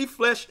see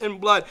flesh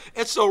and blood.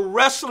 It's a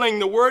wrestling.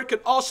 The word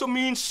could also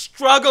mean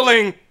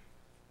struggling.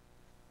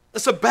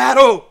 It's a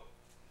battle.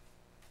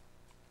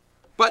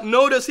 But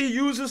notice he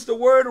uses the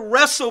word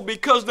wrestle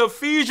because the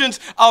Ephesians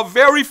are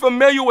very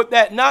familiar with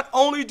that. Not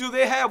only do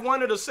they have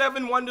one of the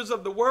 7 wonders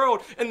of the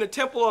world in the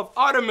temple of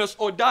Artemis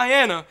or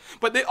Diana,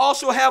 but they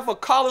also have a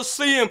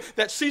Colosseum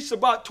that seats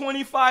about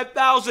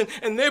 25,000,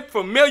 and they're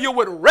familiar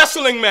with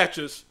wrestling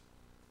matches.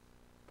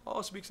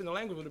 Paul speaks in the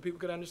language where the people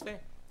could understand.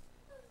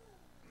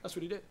 That's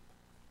what he did.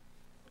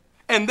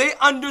 And they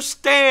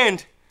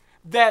understand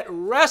that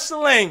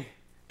wrestling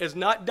is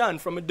not done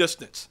from a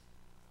distance.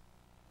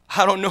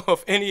 I don't know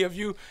if any of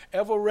you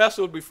ever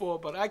wrestled before,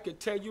 but I could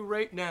tell you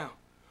right now,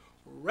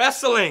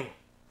 wrestling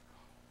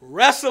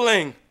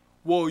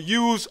will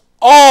use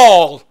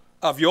all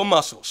of your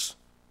muscles,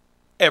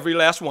 every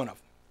last one of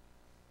them.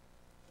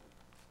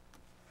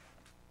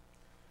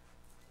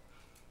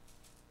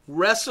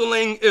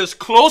 Wrestling is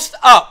close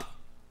up,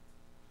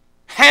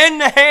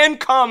 hand-to-hand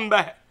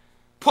combat.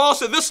 Paul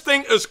said this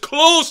thing is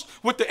close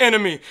with the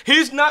enemy.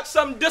 He's not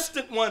some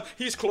distant one.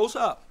 He's close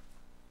up.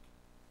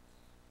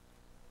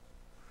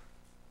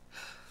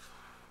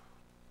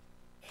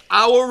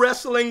 Our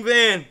wrestling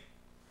then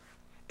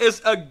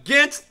is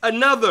against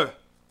another,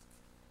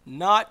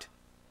 not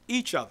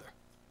each other.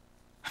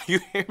 You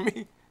hear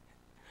me?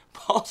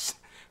 Paul said,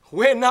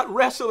 we're not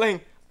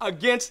wrestling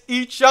against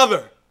each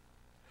other.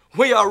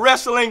 We are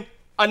wrestling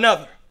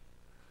another.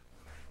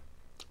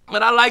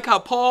 But I like how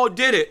Paul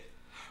did it.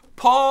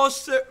 Paul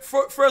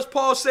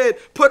said,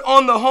 put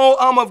on the whole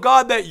armor of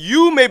God that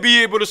you may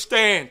be able to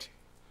stand.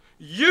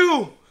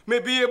 You may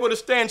be able to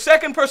stand.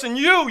 Second person,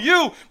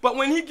 you. But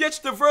when he gets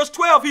to verse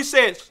 12, he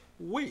says,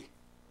 we.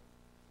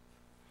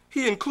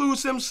 He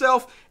includes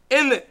himself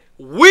in it.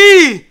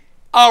 We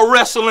are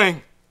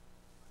wrestling.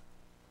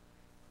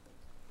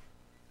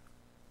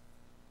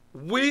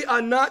 We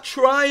are not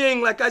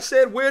trying, like I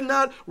said, we're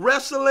not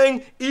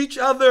wrestling each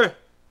other.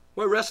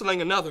 We're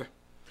wrestling another.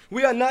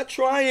 We are not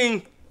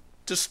trying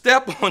to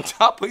step on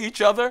top of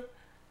each other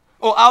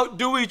or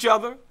outdo each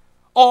other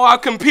or are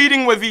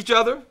competing with each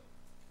other.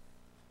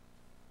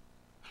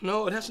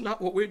 No, that's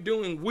not what we're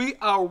doing. We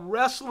are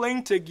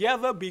wrestling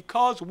together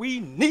because we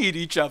need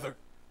each other.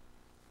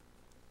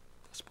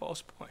 That's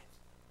Paul's point.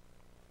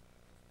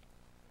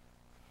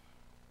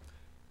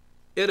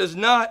 It is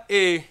not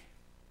a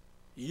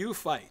you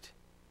fight.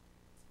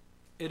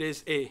 It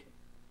is a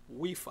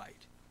we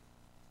fight.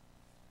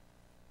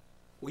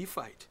 We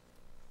fight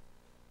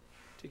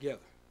together.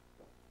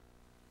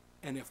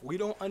 And if we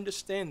don't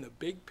understand the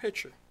big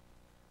picture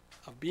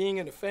of being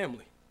in a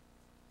family,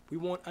 we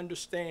won't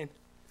understand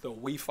the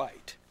we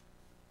fight.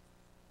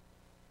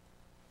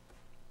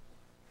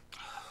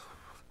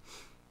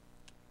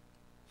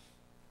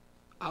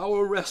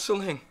 Our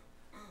wrestling,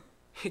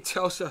 he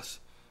tells us,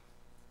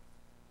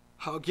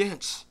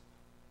 against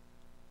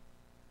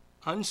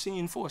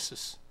unseen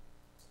forces.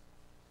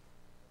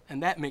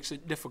 And that makes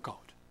it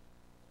difficult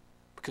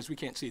because we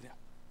can't see them.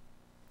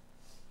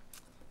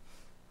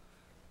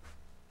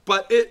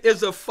 But it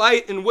is a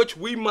fight in which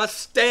we must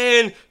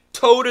stand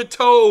toe to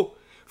toe,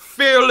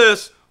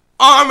 fearless,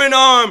 arm in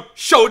arm,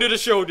 shoulder to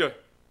shoulder.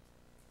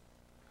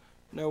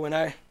 You know, when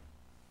I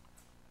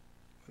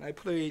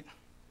played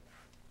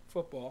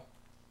football,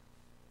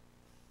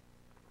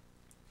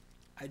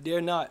 I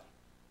dare not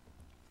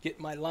get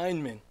my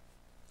lineman,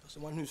 that's the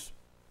one who's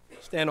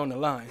stand on the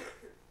line,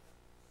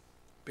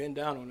 bend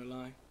down on the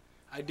line.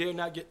 I dare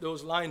not get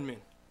those linemen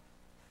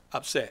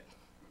upset.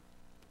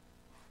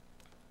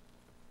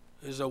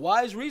 There's a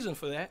wise reason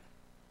for that.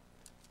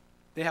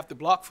 They have to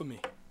block for me.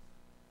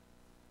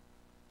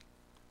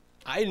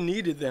 I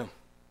needed them.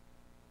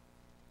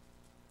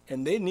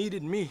 And they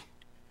needed me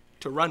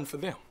to run for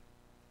them.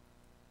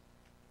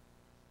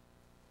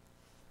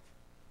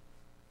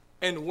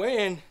 And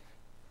when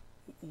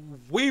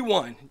we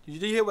won,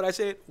 did you hear what I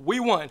said? We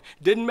won.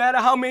 Didn't matter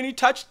how many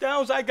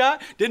touchdowns I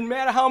got. Didn't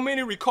matter how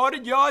many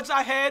recorded yards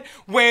I had.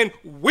 When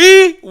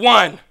we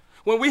won,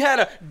 when we had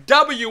a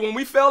W, when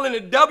we fell in the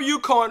W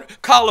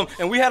column,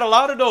 and we had a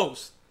lot of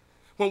those.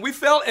 When we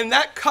fell in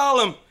that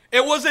column,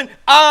 it wasn't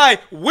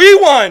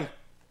we won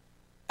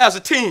as a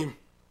team.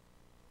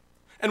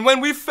 And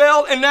when we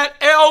fell in that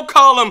L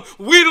column,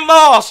 we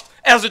lost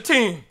as a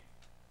team.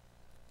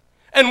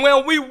 And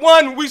when we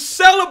won, we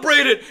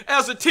celebrated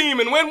as a team.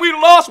 And when we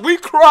lost, we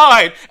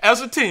cried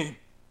as a team.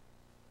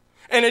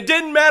 And it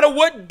didn't matter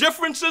what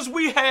differences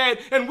we had,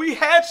 and we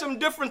had some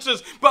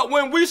differences, but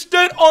when we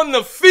stood on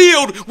the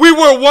field, we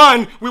were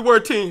one. We were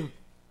a team.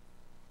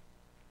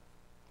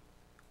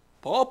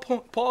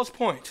 Paul's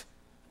point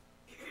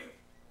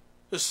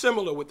is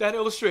similar with that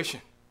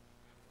illustration.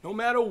 No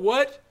matter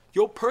what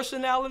your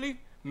personality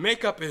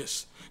makeup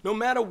is, no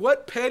matter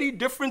what petty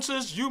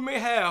differences you may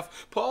have,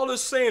 Paul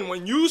is saying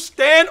when you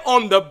stand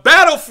on the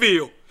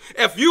battlefield,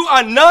 if you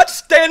are not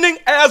standing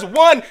as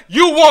one,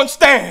 you won't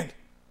stand.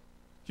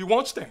 You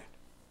won't stand.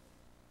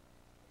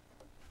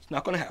 It's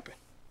not going to happen.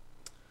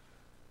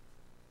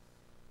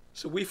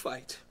 So we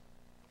fight.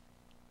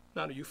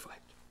 Now do you fight?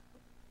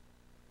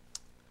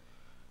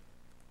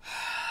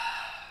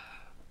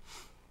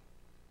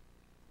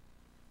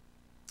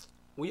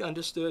 We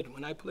understood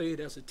when I played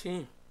as a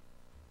team,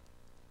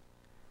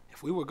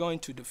 if we were going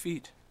to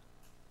defeat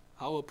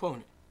our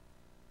opponent,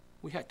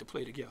 we had to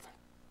play together.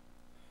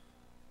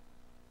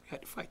 We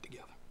had to fight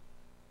together.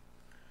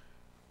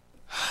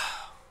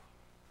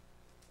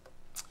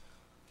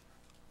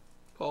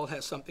 Paul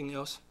has something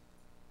else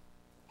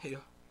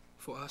here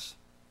for us.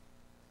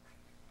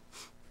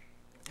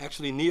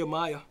 Actually,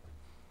 Nehemiah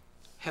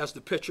has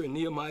the picture in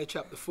Nehemiah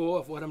chapter 4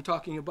 of what I'm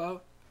talking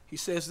about. He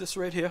says this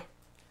right here.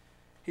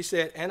 He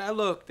said, and I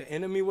looked, the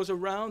enemy was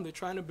around, they're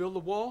trying to build a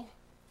wall.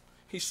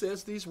 He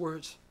says these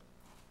words,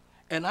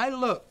 and I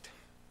looked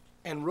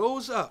and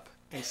rose up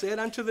and said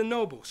unto the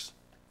nobles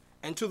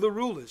and to the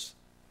rulers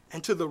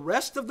and to the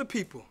rest of the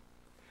people,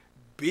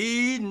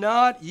 be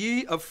not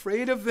ye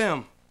afraid of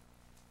them.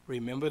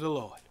 Remember the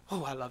Lord.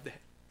 Oh, I love that.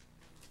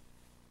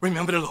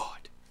 Remember the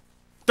Lord.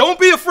 Don't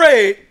be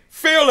afraid,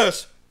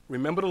 fearless.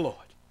 Remember the Lord.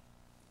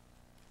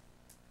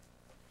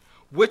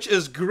 Which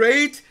is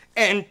great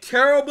and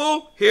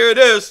terrible. Here it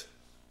is.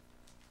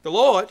 The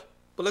Lord.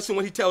 But listen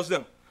what he tells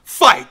them.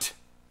 Fight.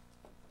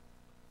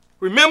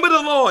 Remember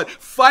the Lord.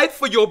 Fight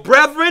for your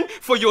brethren,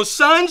 for your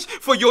sons,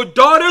 for your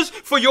daughters,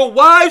 for your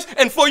wives,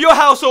 and for your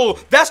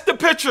household. That's the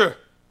picture.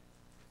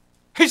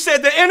 He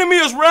said the enemy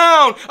is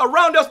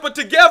around us, but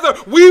together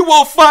we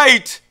will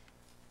fight.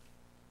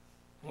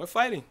 We're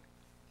fighting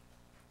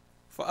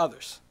for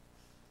others.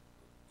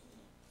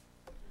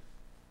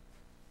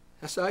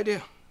 That's the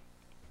idea.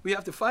 We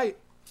have to fight.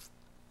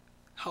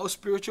 Our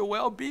spiritual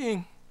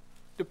well-being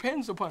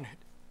depends upon it.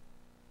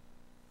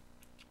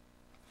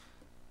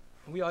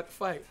 We ought to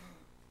fight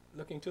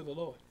looking to the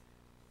Lord.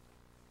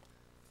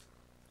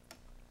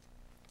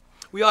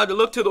 We ought to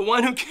look to the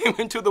one who came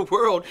into the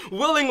world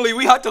willingly.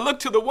 We ought to look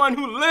to the one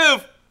who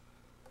lived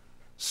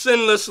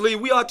sinlessly.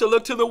 We ought to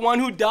look to the one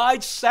who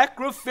died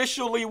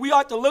sacrificially. We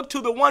ought to look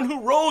to the one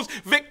who rose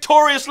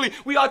victoriously.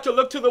 We ought to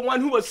look to the one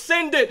who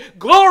ascended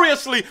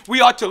gloriously. We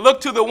ought to look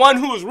to the one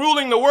who is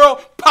ruling the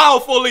world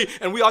powerfully.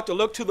 And we ought to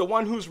look to the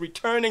one who's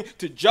returning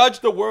to judge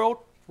the world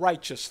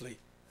righteously.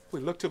 We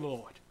look to the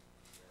Lord.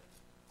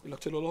 We look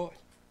to the Lord.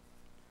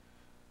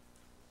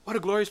 What a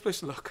glorious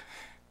place to look.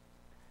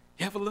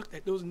 You ever looked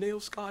at those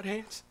nail-scarred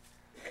hands?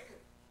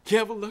 You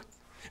ever looked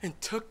and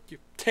took your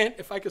tent,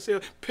 if I could say,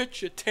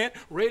 pitch your tent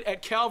right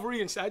at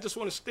Calvary and say, I just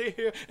want to stay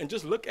here and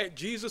just look at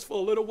Jesus for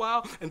a little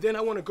while, and then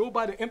I want to go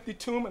by the empty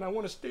tomb and I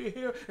want to stay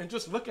here and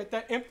just look at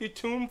that empty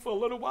tomb for a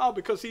little while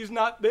because he's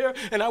not there,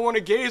 and I want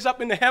to gaze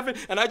up into heaven,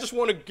 and I just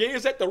want to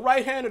gaze at the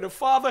right hand of the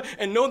Father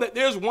and know that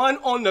there's one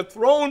on the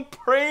throne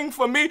praying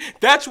for me.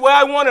 That's where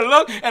I want to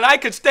look, and I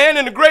could stand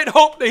in the great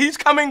hope that he's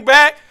coming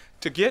back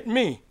to get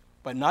me,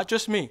 but not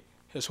just me,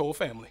 his whole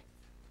family.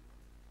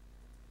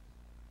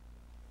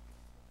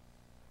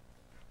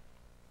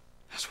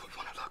 That's where we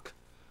want to look.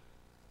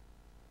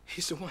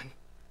 He's the one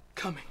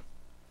coming.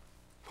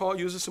 Paul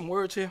uses some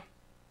words here.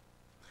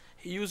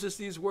 He uses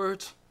these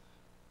words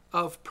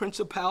of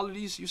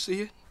principalities. You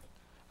see it?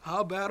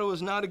 Our battle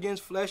is not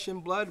against flesh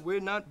and blood. We're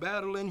not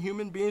battling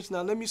human beings.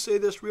 Now, let me say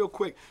this real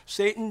quick.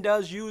 Satan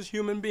does use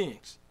human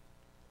beings.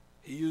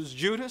 He used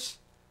Judas.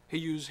 He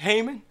used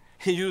Haman.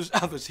 He used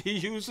others. He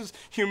uses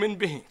human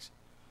beings.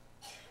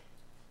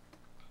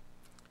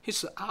 He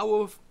said,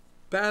 our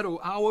battle,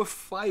 our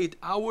fight,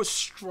 our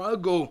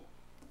struggle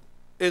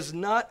is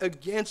not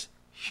against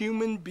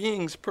human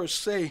beings per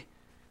se,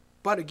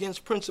 but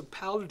against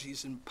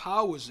principalities and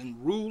powers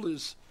and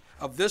rulers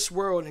of this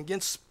world, and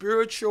against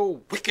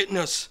spiritual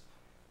wickedness.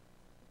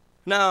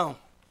 Now,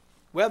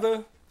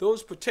 whether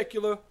those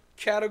particular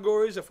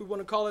categories, if we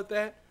want to call it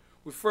that,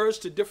 refers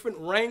to different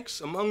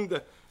ranks among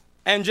the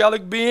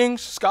angelic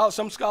beings.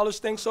 Some scholars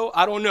think so.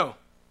 I don't know.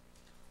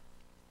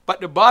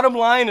 But the bottom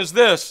line is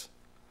this.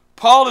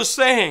 Paul is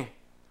saying,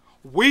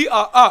 we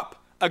are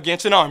up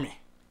against an army.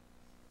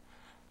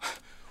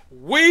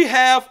 We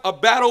have a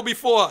battle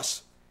before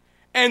us.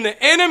 And the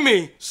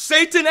enemy,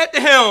 Satan at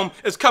the helm,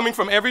 is coming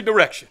from every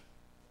direction.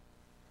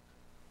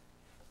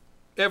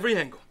 Every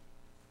angle.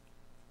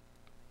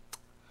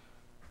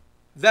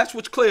 That's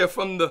what's clear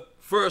from the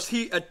verse.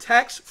 He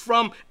attacks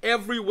from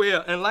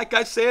everywhere. And like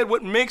I said,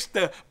 what makes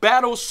the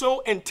battle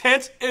so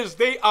intense is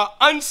they are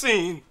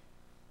unseen.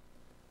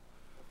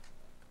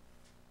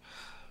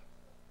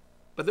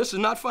 But this is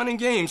not fun and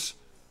games.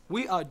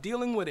 We are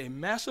dealing with a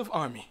massive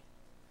army.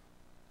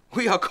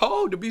 We are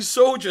called to be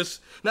soldiers,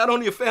 not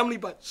only a family,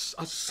 but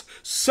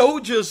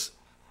soldiers.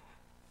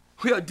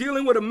 We are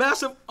dealing with a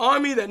massive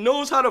army that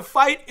knows how to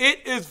fight.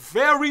 It is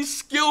very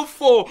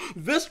skillful.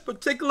 This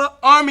particular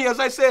army, as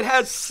I said,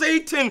 has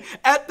Satan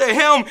at the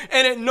helm,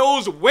 and it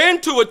knows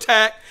when to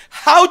attack,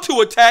 how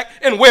to attack,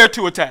 and where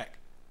to attack.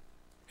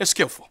 It's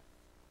skillful.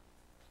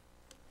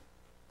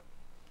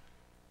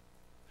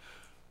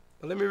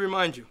 But let me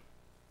remind you,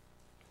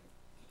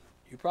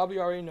 you probably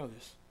already know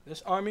this.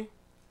 This army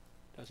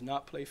does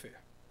not play fair.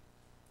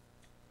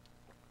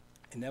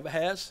 It never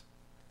has.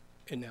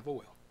 It never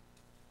will.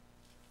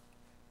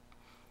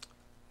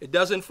 It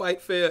doesn't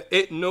fight fair.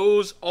 It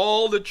knows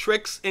all the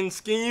tricks and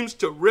schemes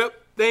to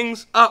rip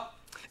things up.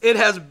 It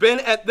has been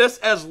at this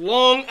as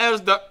long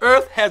as the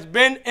earth has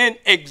been in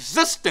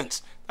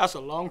existence. That's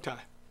a long time.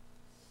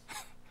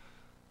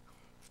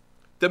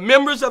 The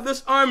members of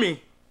this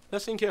army,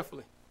 listen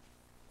carefully.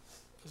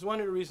 It's one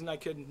of the reasons I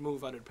couldn't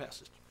move out of the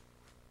passage.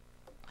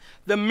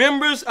 The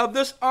members of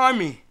this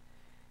army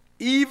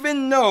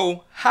even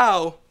know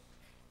how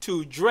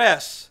to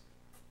dress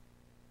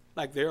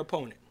like their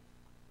opponent.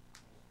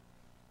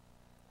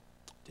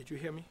 Did you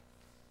hear me?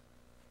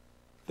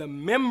 The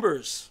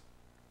members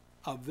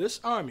of this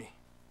army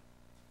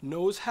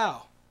knows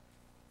how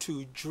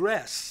to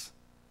dress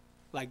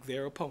like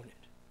their opponent.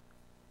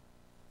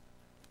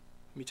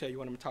 Let me tell you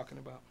what I'm talking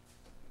about.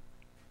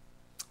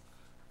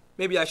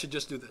 Maybe I should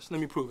just do this. Let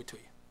me prove it to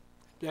you.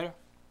 Better?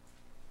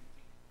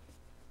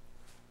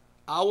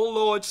 Our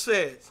Lord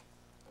says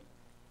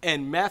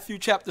in Matthew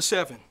chapter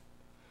 7,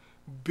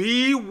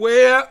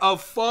 beware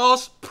of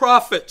false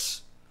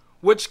prophets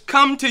which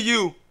come to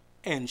you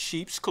in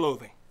sheep's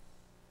clothing.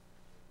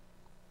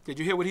 Did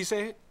you hear what he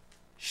said?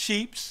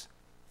 Sheep's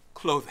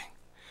clothing.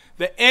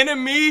 The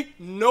enemy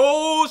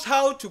knows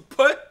how to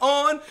put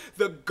on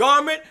the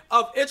garment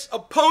of its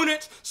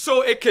opponents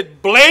so it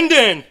could blend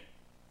in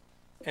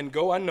and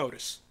go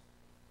unnoticed.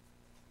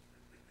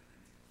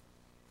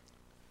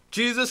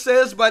 Jesus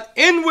says, but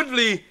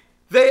inwardly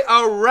they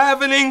are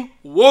ravening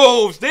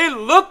wolves. They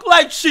look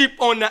like sheep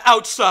on the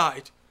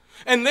outside.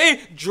 And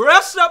they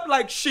dress up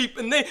like sheep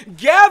and they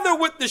gather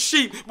with the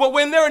sheep. But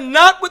when they're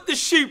not with the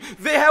sheep,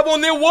 they have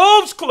on their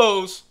wolves'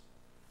 clothes.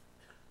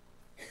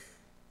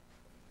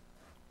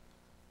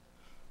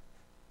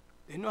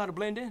 They know how to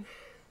blend in.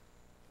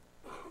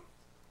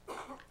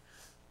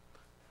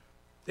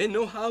 They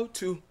know how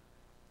to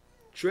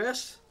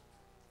dress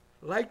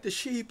like the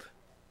sheep.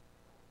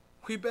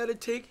 We better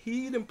take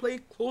heed and pay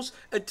close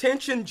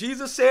attention.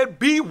 Jesus said,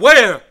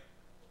 beware.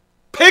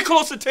 Pay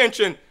close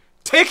attention.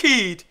 Take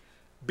heed.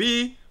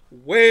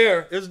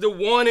 Beware is the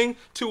warning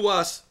to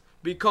us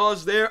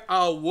because there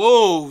are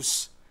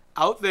wolves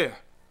out there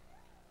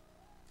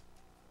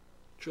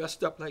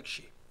dressed up like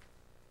sheep.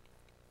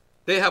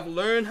 They have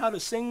learned how to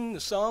sing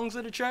the songs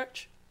of the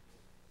church.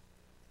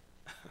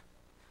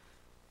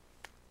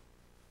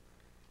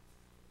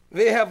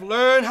 They have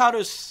learned how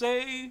to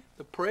say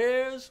the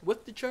prayers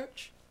with the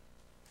church.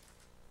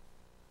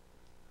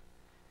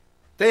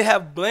 They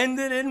have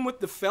blended in with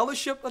the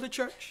fellowship of the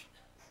church.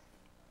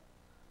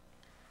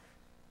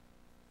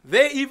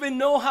 They even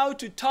know how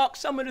to talk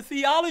some of the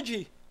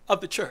theology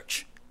of the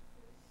church.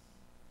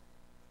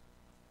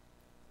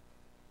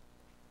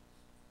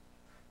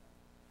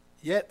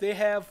 Yet they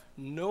have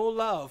no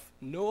love,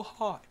 no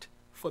heart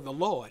for the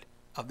Lord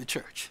of the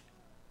church.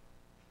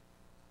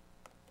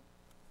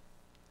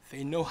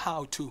 They know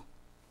how to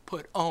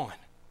put on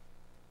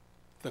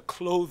the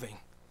clothing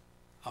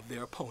of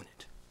their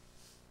opponent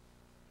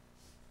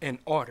in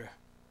order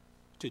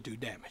to do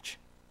damage.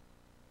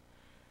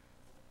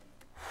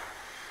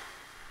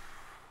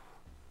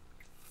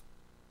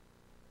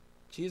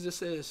 Jesus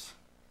says,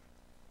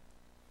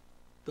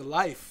 the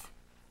life,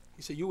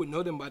 he said, you would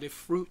know them by their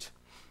fruit.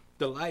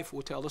 The life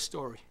will tell a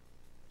story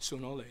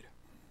sooner or later.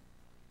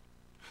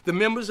 The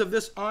members of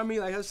this army,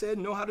 like I said,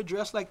 know how to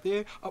dress like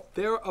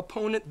their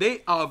opponent.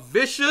 They are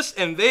vicious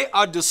and they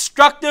are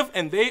destructive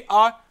and they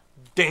are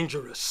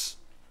dangerous.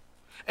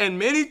 And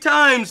many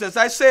times, as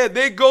I said,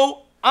 they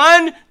go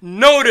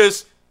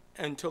unnoticed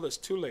until it's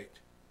too late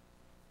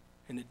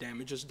and the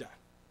damage is done.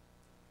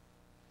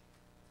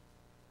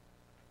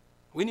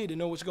 We need to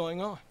know what's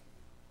going on.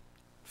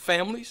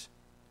 Families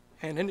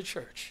and in the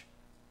church,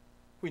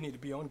 we need to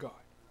be on guard.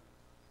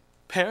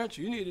 Parents,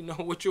 you need to know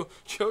what your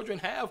children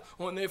have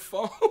on their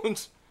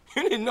phones.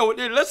 You need to know what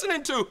they're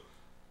listening to.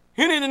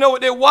 You need to know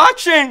what they're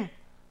watching.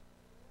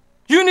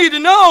 You need to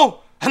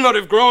know. I know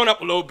they've grown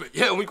up a little bit.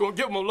 Yeah, we're going to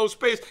give them a little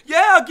space.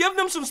 Yeah, give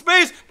them some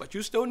space, but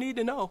you still need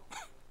to know.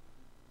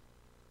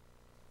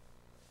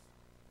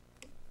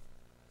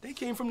 They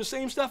came from the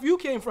same stuff you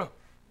came from.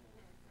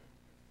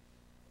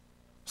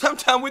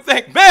 Sometimes we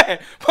think, man,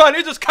 boy,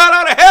 they just cut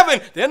out of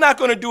heaven. They're not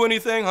going to do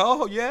anything.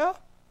 Oh, yeah?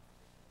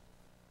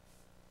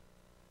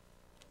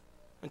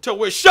 Until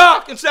we're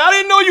shocked and say, I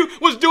didn't know you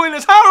was doing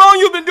this. How long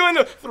you been doing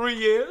this? 3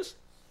 years.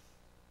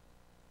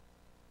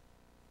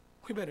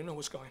 We better know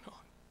what's going on.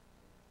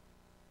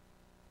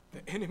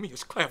 The enemy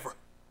is clever.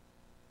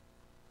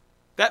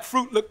 That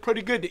fruit looked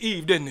pretty good to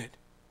Eve, didn't it?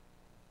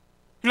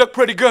 It looked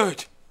pretty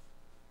good.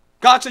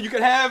 God said you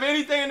could have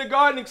anything in the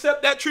garden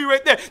except that tree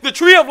right there. The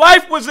tree of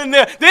life was in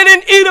there. They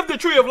didn't eat of the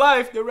tree of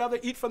life. They'd rather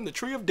eat from the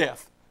tree of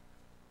death.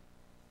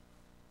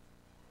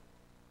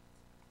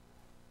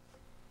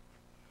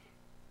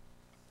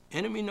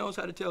 Enemy knows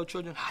how to tell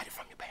children, hide it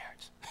from your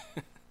parents.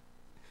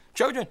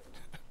 Children,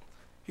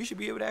 you should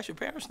be able to ask your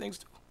parents things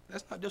too.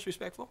 That's not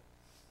disrespectful.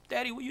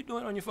 Daddy, what are you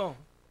doing on your phone?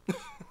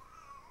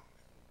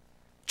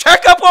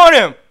 Check up on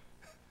him.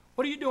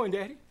 What are you doing,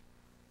 Daddy?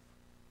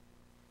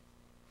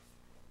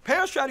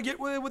 Parents try to get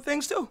away with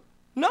things too.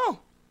 No.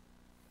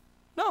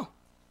 I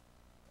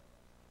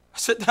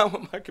sit down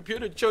with my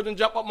computer, the children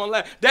jump up on my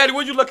lap. Daddy,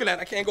 what are you looking at?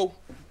 I can't go,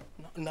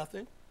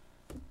 nothing.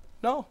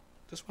 No,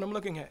 that's what I'm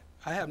looking at.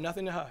 I have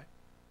nothing to hide.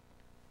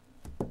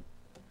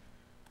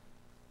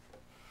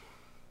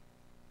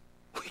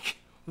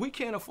 We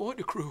can't afford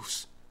to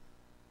cruise.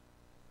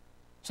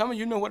 Some of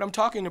you know what I'm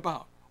talking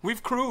about.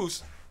 We've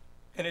cruised,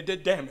 and it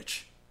did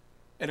damage,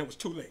 and it was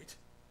too late.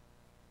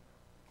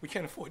 We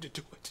can't afford to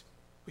do it.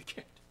 We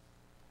can't.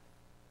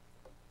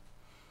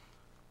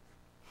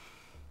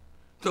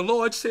 The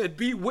Lord said,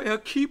 beware,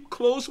 keep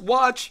close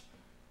watch.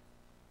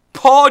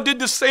 Paul did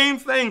the same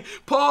thing.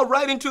 Paul,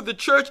 writing to the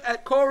church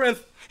at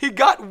Corinth, he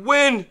got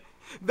wind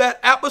that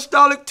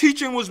apostolic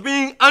teaching was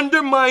being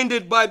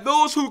undermined by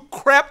those who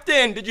crept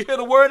in. Did you hear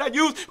the word I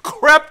used?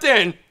 Crept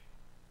in.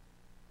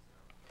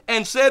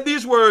 And said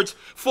these words,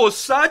 for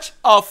such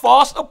are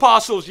false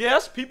apostles.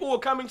 Yes, people will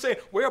come and say,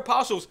 we're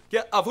apostles.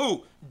 Yeah, of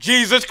who?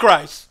 Jesus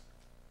Christ.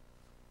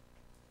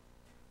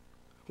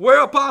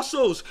 We're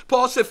apostles.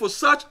 Paul said, for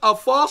such are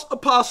false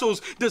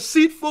apostles,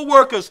 deceitful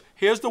workers.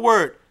 Here's the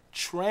word,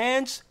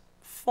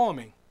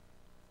 transforming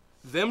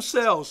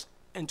themselves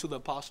into the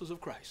apostles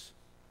of Christ.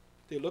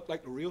 They look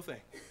like the real thing.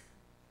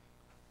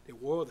 They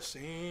wore the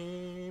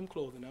same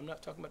clothing. I'm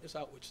not talking about this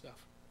outward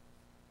stuff.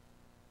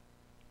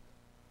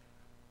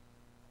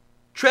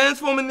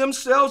 Transforming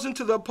themselves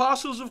into the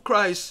apostles of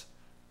Christ.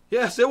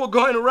 Yes, they were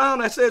going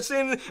around, I said,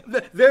 saying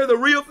that they're the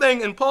real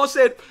thing. And Paul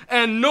said,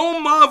 and no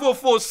marvel,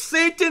 for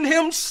Satan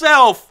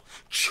himself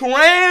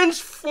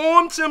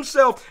transforms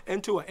himself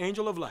into an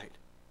angel of light.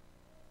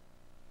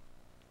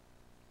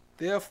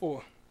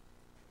 Therefore,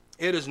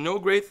 it is no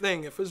great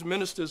thing if his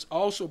ministers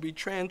also be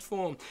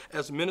transformed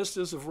as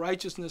ministers of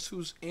righteousness,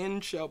 whose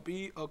end shall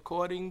be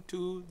according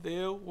to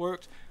their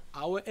works.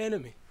 Our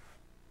enemy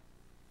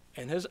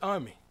and his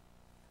army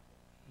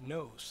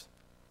knows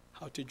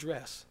how to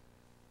dress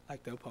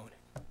like the opponent.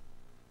 The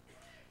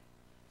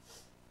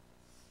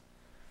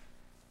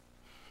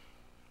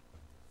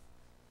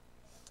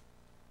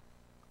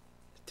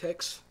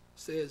text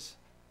says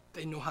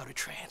they know how to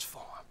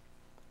transform.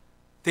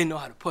 They know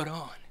how to put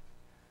on.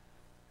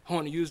 I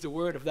want to use the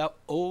word of that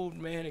old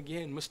man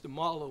again. Mr.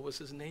 Marlowe was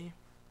his name.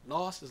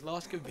 Lost as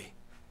lost could be.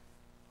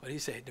 But he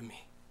said to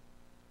me,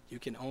 you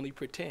can only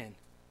pretend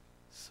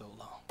so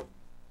long.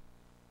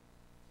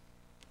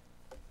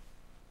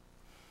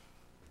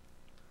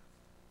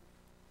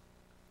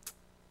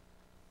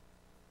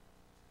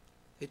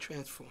 They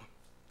transform.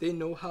 They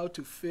know how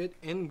to fit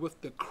in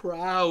with the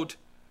crowd.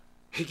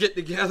 They get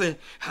together.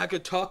 I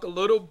could talk a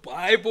little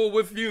Bible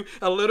with you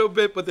a little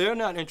bit, but they're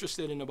not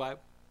interested in the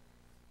Bible.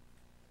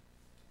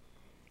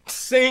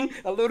 Sing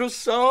a little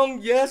song,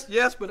 yes,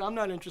 but I'm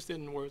not interested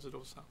in the words of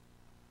those songs.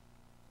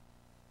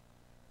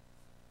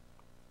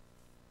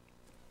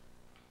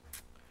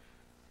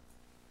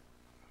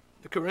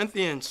 The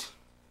Corinthians,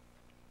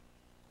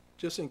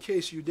 just in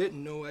case you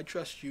didn't know, I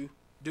trust you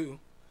do.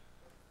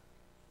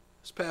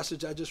 This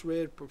passage I just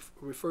read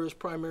refers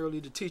primarily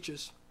to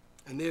teachers,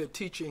 and their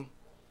teaching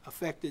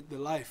affected the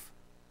life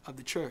of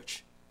the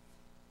church.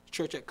 The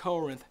church at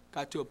Corinth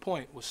got to a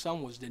point where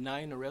some was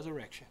denying the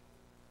resurrection.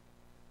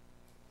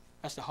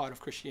 That's the heart of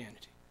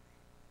Christianity.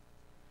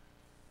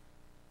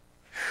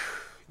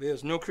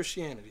 There's no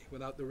Christianity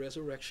without the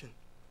resurrection.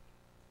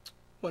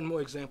 One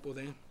more example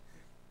then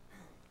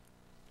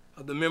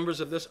of the members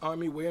of this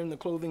army wearing the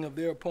clothing of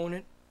their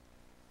opponent.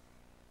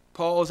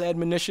 Paul's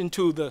admonition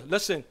to the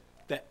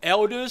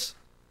elders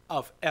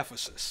of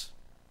Ephesus.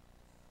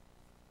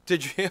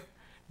 Did you hear?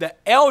 The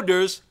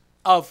elders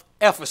of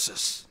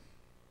Ephesus.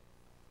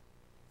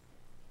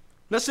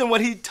 Listen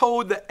what he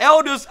told the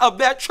elders of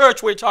that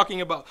church we're talking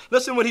about.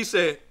 Listen what he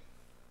said.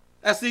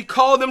 as he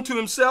called them to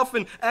himself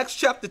in Acts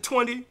chapter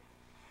 20,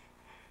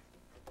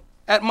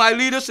 at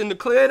Miletus, and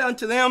declared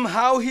unto them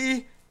how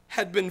he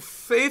had been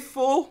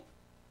faithful,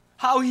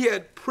 how he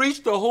had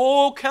preached the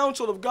whole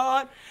counsel of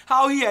God,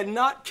 how he had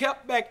not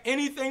kept back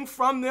anything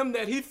from them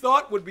that he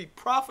thought would be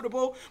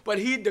profitable, but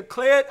he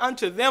declared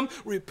unto them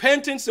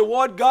repentance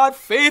toward God,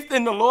 faith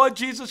in the Lord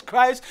Jesus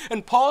Christ.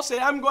 And Paul said,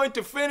 I'm going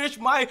to finish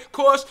my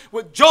course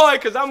with joy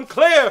because I'm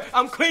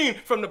clean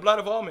from the blood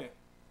of all men.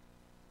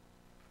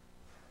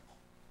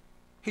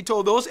 He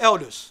told those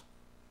elders,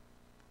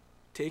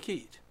 take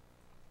heed.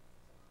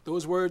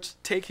 Those words,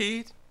 take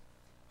heed,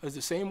 is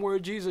the same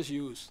word Jesus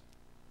used,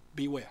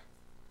 beware.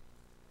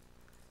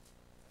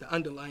 The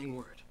underlying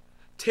word.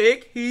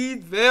 Take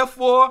heed,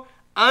 therefore,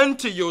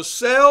 unto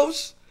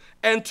yourselves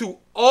and to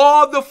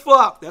all the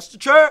flock, that's the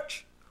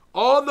church,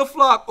 all the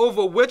flock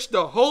over which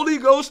the Holy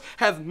Ghost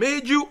hath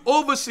made you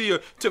overseer,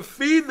 to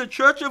feed the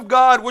church of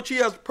God, which he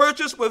has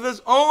purchased with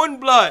his own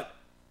blood.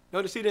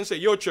 Notice he didn't say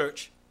your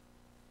church.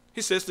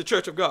 He says the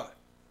church of God.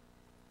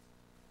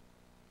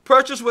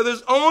 Purchased with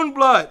his own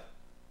blood.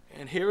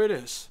 And here it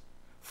is.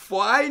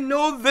 For I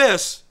know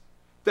this,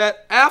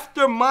 that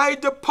after my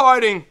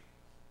departing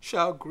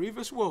shall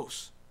grievous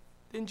wolves.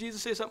 Didn't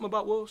Jesus say something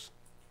about wolves?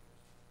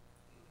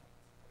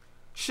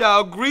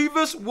 Shall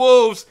grievous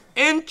wolves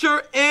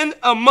enter in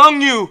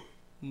among you,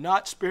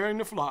 not sparing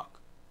the flock.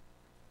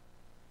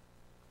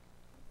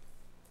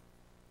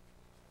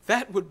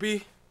 That would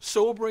be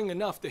sobering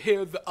enough to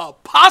hear the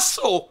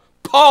apostle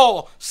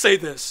Paul say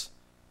this.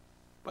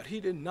 But he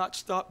did not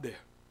stop there.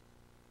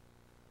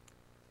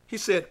 He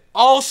said,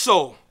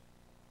 also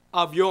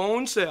of your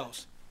own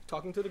selves,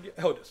 talking to the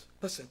elders,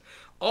 listen,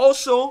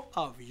 also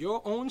of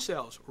your own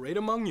selves, right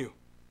among you,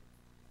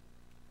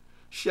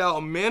 shall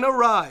men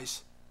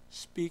arise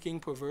speaking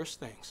perverse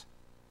things.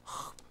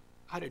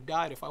 I'd have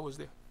died if I was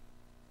there,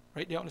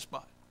 right there on the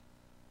spot.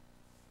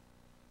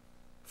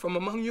 From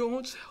among your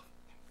own self.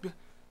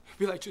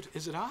 Be like,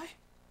 is it I?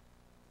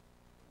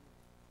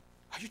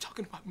 Are you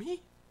talking about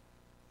me?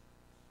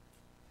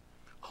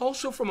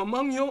 Also from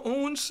among your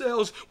own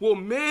selves will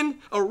men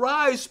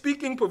arise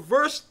speaking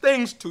perverse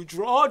things to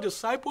draw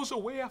disciples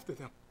away after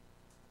them.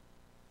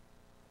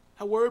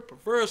 That word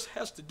perverse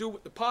has to do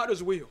with the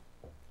potter's wheel.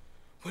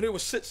 When they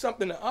would sit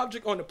something, an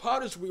object on the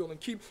potter's wheel and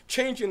keep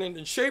changing it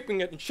and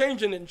shaping it and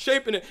changing it and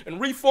shaping it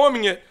and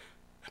reforming it.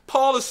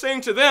 Paul is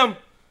saying to them,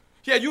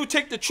 yeah, you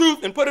take the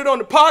truth and put it on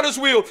the potter's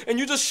wheel and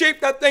you just shape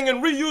that thing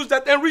and reuse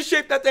that thing,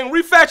 reshape that thing,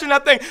 refashion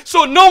that thing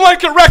so no one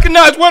can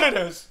recognize what it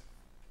is.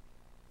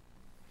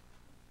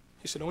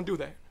 He said, don't do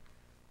that.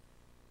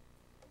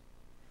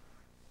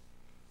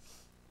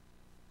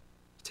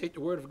 Take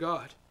the word of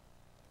God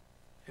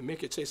and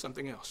make it say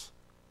something else.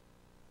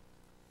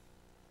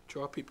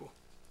 Draw people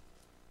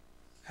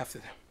after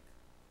them.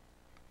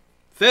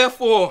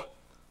 Therefore,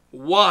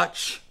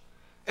 watch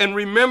and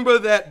remember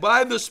that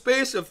by the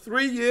space of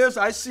 3 years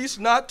I cease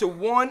not to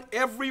warn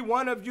every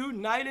one of you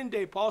night and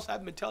day. Paul said,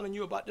 I've been telling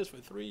you about this for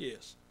 3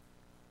 years.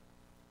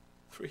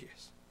 3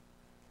 years.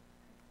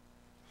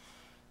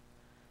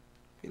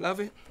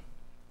 Beloved,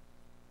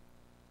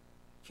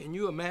 can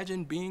you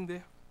imagine being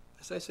there,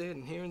 as I said,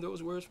 and hearing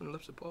those words from the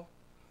lips of Paul?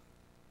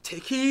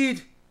 Take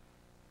heed.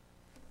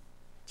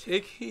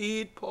 Take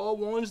heed. Paul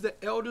warns the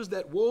elders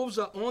that wolves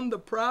are on the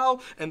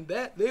prowl and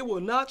that they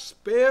will not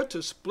spare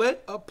to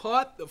split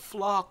apart the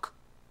flock.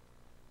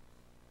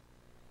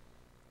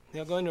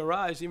 They're going to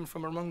rise even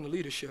from among the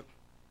leadership.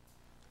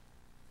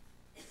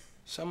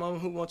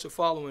 Someone who wants a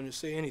following to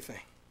say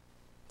anything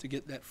to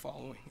get that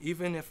following,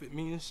 even if it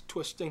means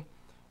twisting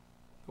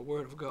the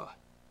word of God.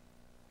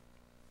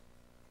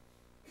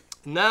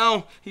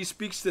 Now he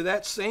speaks to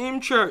that same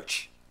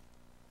church.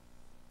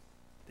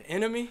 The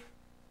enemy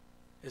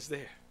is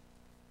there.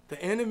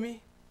 The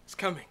enemy is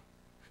coming.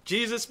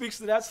 Jesus speaks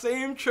to that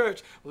same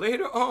church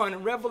later on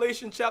in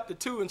Revelation chapter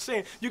 2 and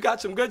saying, you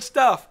got some good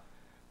stuff,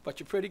 but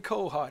you're pretty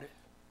cold-hearted.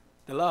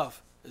 The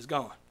love is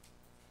gone.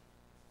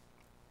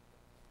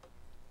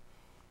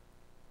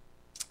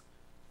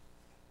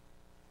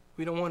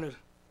 We don't want to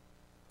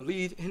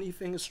lead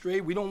anything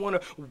astray. We don't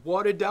want to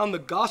water down the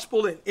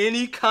gospel in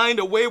any kind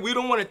of way. We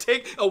don't want to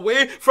take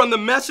away from the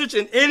message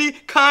in any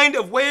kind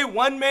of way.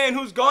 One man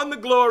who's gone to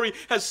glory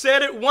has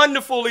said it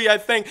wonderfully, I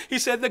think. He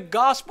said the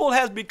gospel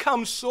has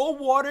become so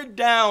watered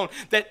down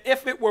that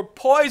if it were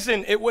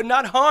poison, it would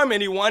not harm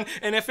anyone,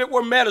 and if it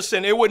were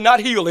medicine, it would not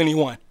heal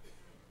anyone.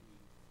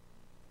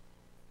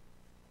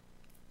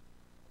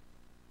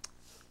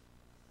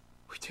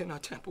 We dare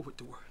not tamper with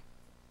the word.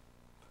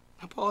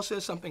 Now Paul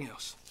says something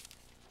else.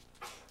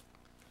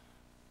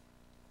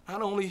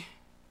 Not only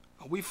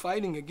are we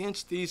fighting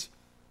against these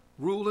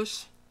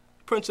rulers,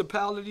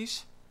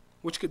 principalities,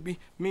 which could be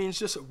means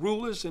just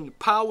rulers, and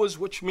powers,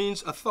 which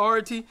means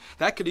authority.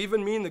 That could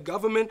even mean the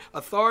government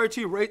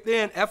authority right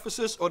there in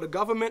Ephesus, or the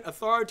government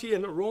authority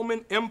in the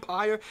Roman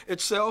Empire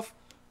itself.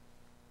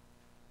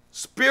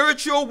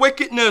 Spiritual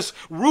wickedness,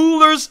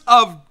 rulers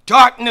of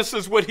darkness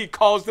is what he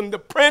calls them, the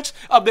prince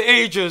of the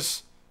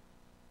ages.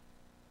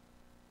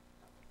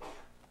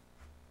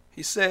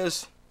 He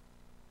says,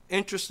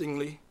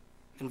 Interestingly,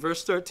 in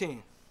verse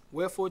 13,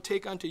 wherefore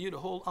take unto you the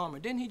whole armor.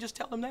 Didn't he just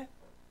tell them that?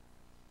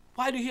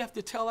 Why do he have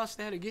to tell us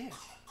that again?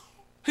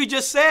 He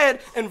just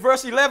said in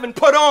verse 11,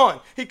 put on.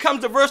 He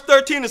comes to verse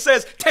 13 and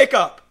says, take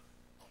up.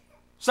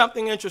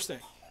 Something interesting.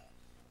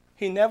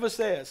 He never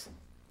says,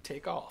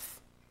 take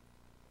off.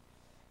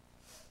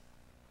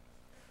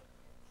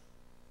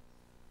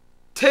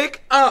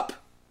 Take up.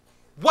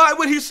 Why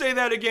would he say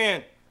that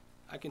again?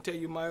 I can tell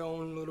you my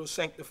own little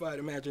sanctified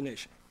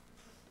imagination.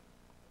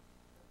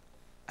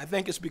 I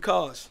think it's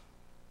because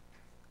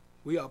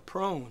we are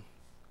prone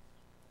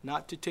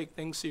not to take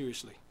things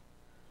seriously.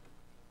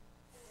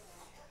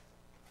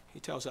 He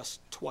tells us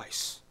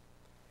twice,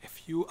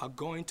 if you are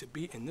going to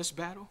be in this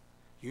battle,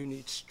 you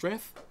need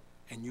strength,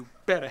 and you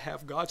better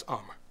have God's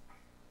armor,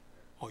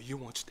 or you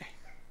won't stay.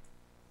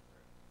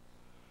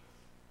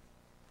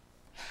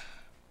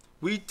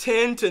 We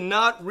tend to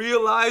not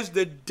realize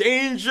the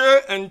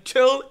danger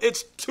until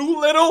it's too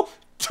little,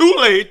 too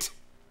late.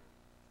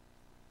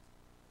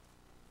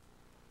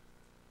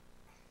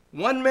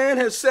 One man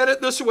has said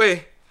it this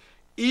way,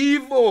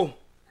 evil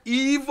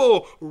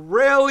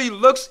rarely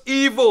looks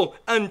evil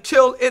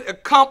until it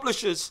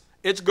accomplishes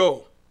its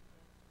goal.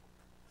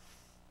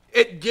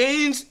 It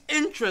gains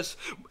entrance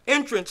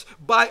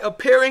by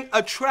appearing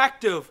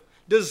attractive,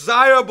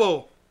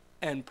 desirable,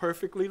 and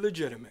perfectly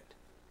legitimate.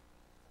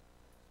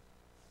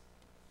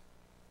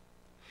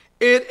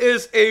 It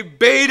is a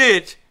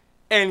baited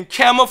and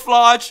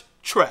camouflaged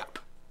trap.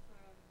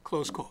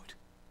 Close quote.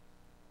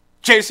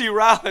 J.C.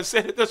 Ryle has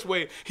said it this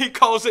way. He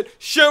calls it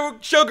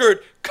sugared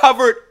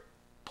covered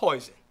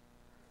poison.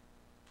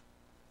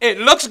 It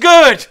looks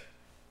good.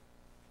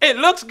 It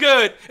looks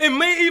good. It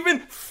may even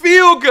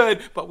feel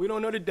good, but we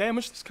don't know the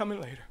damage that's coming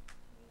later.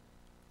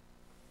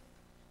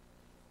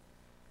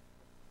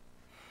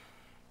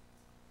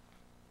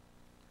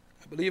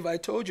 I believe I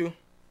told you,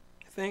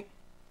 I think,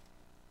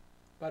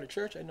 about a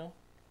church I know.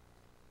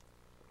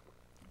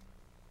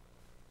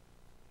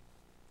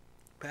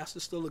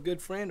 Pastor's still a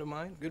good friend of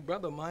mine, good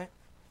brother of mine.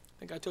 I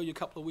think I told you a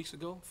couple of weeks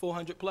ago,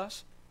 400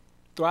 plus,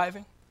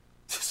 thriving.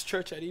 This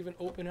church had even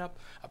opened up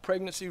a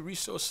pregnancy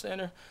resource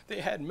center. They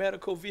had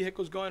medical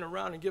vehicles going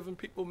around and giving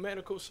people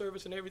medical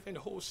service and everything. The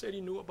whole city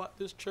knew about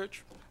this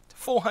church.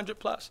 400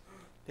 plus.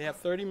 They have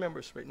 30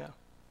 members right now.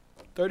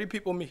 30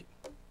 people meet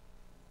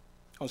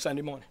on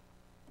Sunday morning.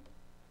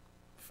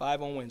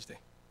 5 on Wednesday.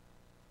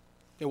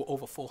 There were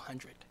over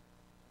 400.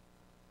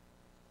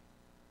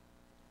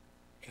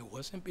 It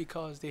wasn't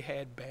because they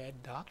had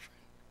bad doctrine.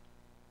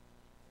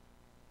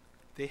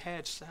 They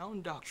had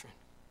sound doctrine.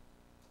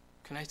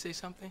 Can I say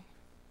something?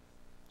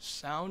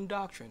 Sound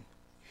doctrine,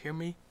 hear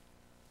me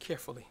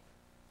carefully.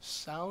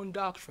 Sound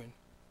doctrine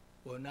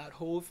will not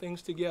hold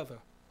things together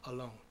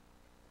alone.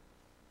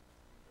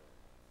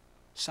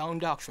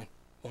 Sound doctrine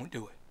won't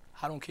do it.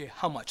 I don't care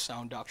how much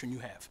sound doctrine you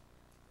have.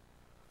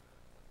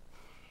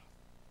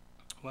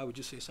 Why would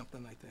you say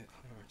something like that,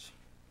 Clarence?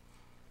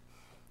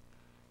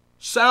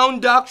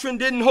 Sound doctrine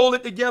didn't hold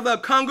it together. A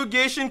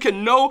congregation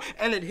can know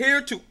and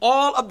adhere to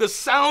all of the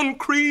sound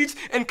creeds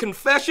and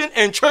confession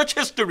and church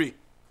history.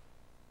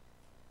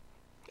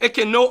 It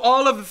can know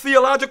all of the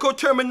theological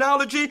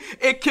terminology.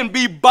 It can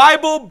be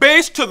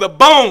Bible-based to the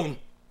bone.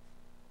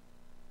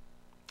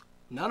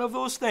 None of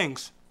those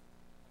things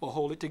will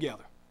hold it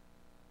together.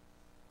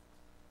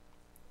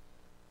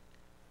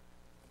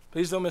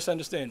 Please don't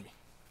misunderstand me.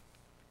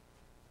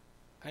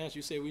 As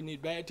you say we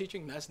need bad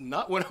teaching, that's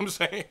not what I'm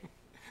saying.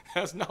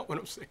 That's not what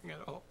I'm saying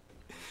at all.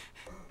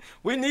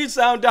 We need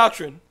sound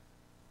doctrine.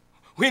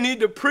 We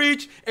need to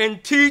preach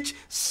and teach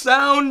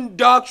sound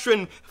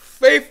doctrine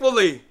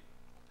faithfully.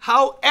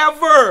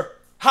 However,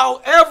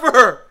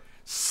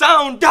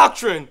 sound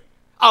doctrine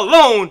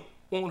alone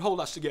won't hold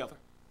us together.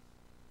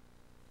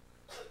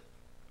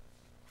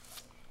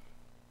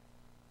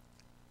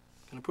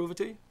 Can I prove it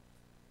to you?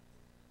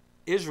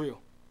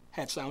 Israel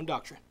had sound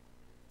doctrine.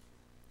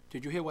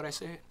 Did you hear what I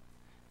said?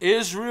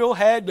 Israel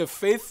had the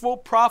faithful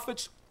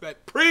prophets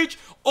that preach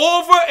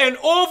over and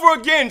over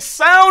again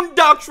sound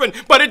doctrine,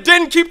 but it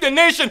didn't keep the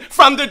nation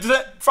from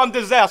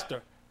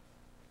disaster.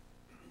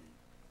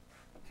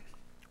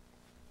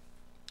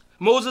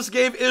 Moses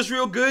gave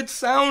Israel good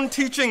sound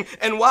teaching,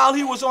 and while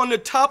he was on the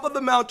top of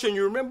the mountain,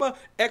 you remember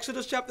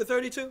Exodus chapter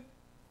 32?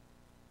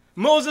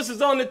 Moses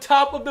is on the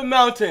top of the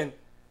mountain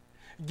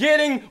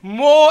getting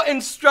more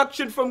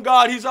instruction from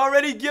God. He's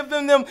already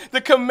given them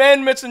the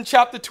commandments in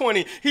chapter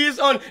 20.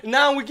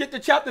 Now we get to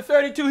chapter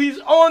 32. He's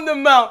on the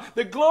mount.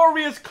 The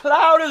glorious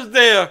cloud is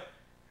there.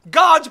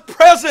 God's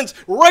presence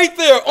right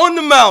there on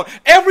the mount.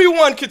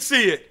 Everyone could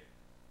see it.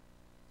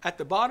 At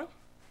the bottom,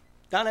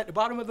 down at the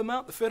bottom of the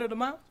mount, the foot of the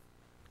mount,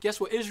 guess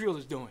what Israel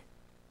is doing?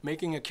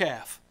 Making a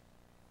calf.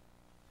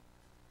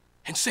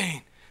 And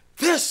saying,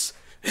 this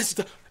is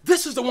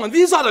the one.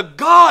 These are the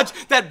gods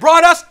that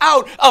brought us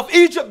out of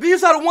Egypt.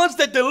 These are the ones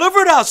that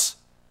delivered us.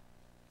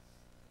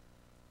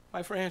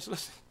 My friends,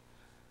 listen,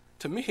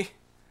 to me,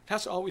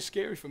 that's always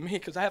scary for me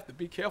because I have to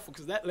be careful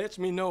because that lets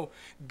me know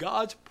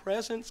God's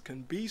presence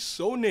can be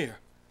so near,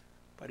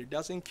 but it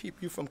doesn't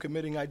keep you from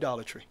committing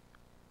idolatry.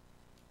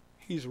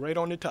 He's right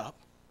on the top.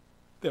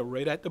 They're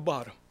right at the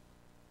bottom.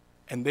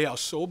 And they are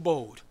so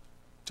bold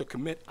to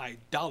commit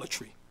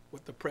idolatry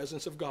with the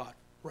presence of God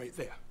right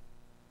there.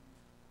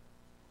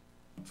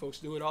 Folks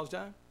do it all the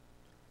time.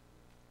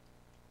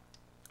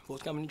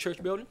 Folks come in the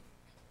church building,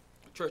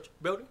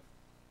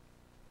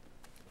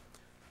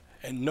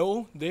 and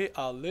know they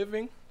are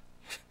living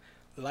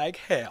like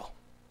hell.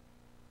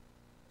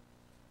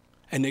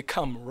 And they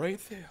come right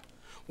there.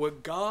 Where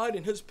God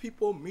and his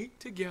people meet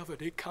together,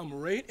 they come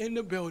right in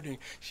the building,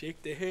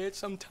 shake their head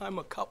sometime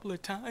a couple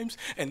of times,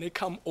 and they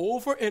come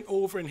over and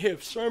over and hear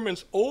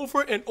sermons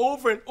over and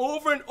over and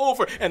over and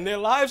over, and their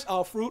lives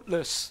are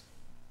fruitless.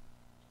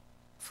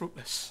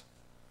 Fruitless.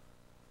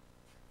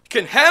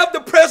 You can have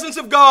the presence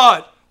of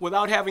God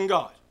without having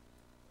God.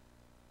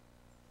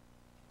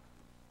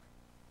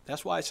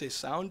 That's why I say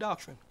sound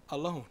doctrine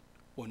alone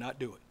will not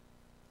do it.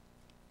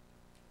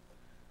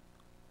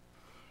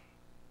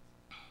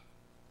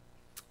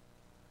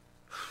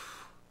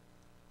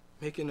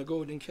 Making a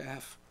golden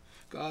calf.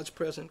 God's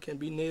presence can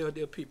be near,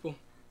 dear people.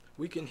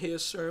 We can hear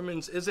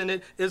sermons. Isn't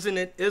it,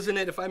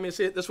 if I may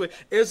say it this way,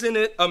 isn't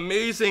it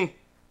amazing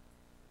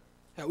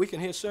that we can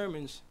hear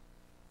sermons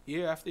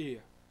year after year,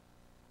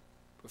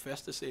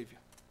 profess the Savior,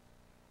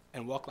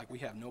 and walk like we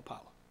have no power?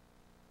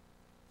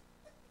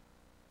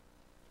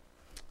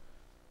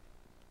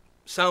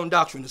 Sound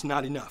doctrine is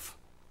not enough.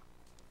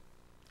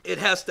 It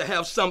has to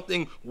have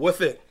something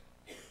with it.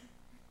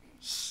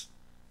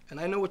 And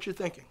I know what you're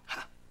thinking.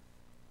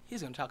 He's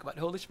going to talk about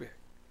the Holy Spirit.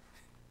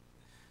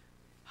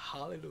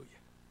 Hallelujah.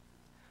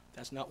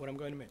 That's not what I'm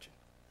going to mention.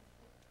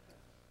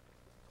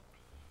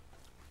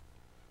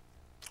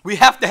 We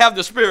have to have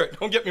the Spirit.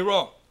 Don't get me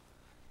wrong.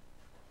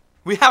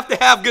 We have to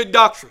have good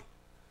doctrine.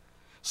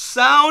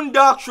 Sound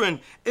doctrine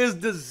is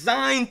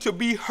designed to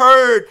be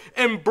heard,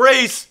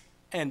 embraced,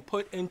 and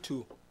put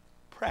into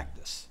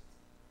practice.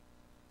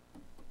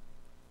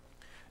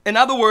 In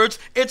other words,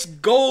 its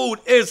goal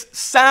is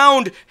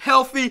sound,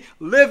 healthy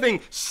living.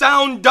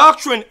 Sound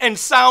doctrine and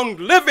sound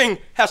living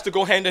has to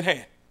go hand in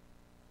hand.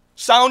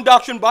 Sound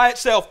doctrine by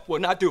itself will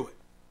not do it.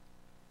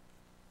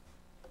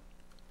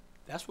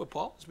 That's what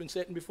Paul has been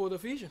setting before the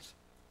Ephesians.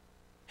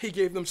 He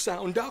gave them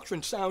sound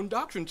doctrine, sound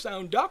doctrine,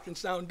 sound doctrine,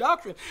 sound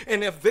doctrine.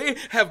 And if they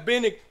have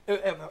been,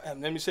 let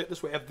me say it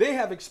this way, if they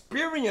have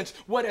experienced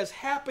what has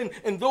happened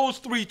in those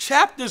 3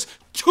 chapters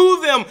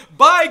to them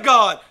by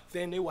God,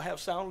 then they will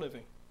have sound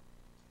living.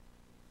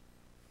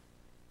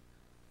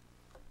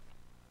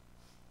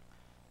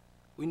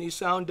 We need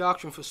sound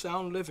doctrine for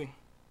sound living.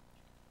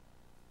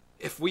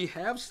 If we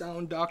have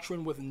sound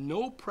doctrine with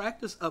no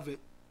practice of it,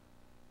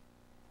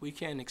 we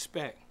can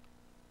expect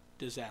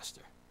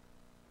disaster.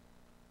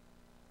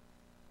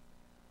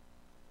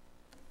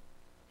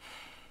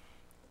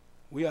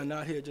 We are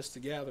not here just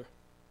to gather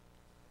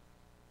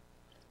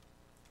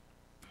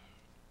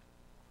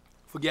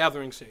for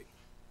gathering's sake.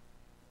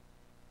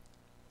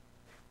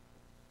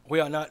 We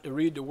are not to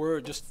read the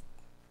word just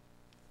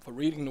for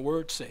reading the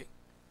word's sake.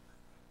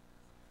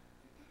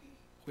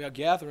 We are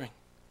gathering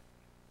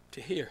to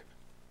hear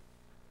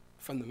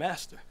from the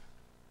Master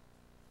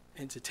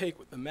and to take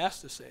what the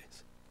Master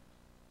says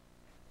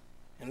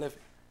and live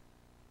it.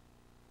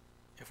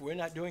 If we're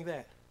not doing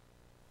that,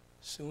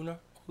 sooner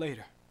or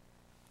later,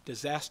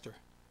 disaster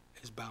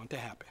is bound to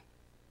happen.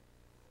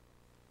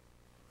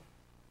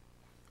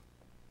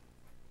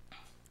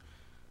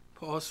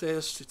 Paul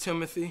says to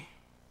Timothy,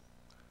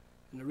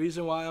 and the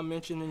reason why I'm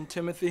mentioning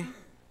Timothy,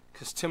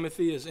 because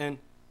Timothy is in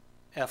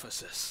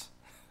Ephesus.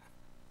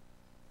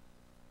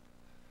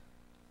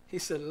 He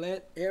said,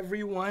 let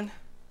everyone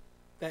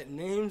that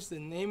names the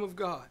name of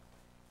God,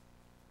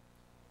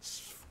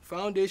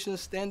 foundation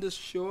standeth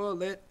sure,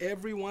 let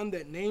everyone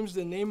that names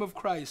the name of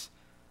Christ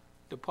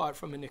depart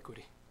from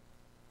iniquity.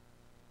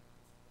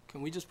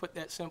 Can we just put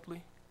that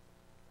simply?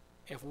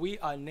 If we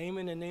are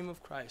naming the name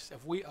of Christ,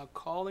 if we are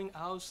calling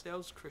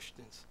ourselves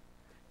Christians,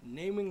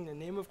 naming the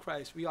name of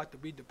Christ, we ought to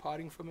be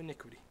departing from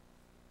iniquity.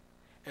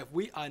 If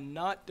we are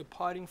not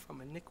departing from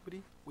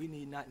iniquity, we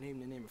need not name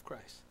the name of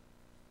Christ.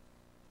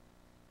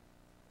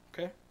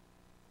 Okay?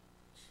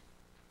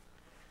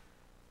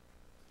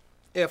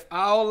 If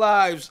our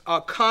lives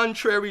are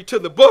contrary to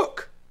the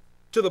book,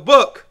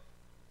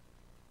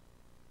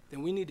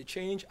 then we need to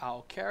change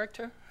our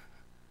character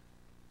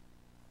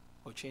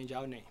or change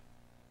our name.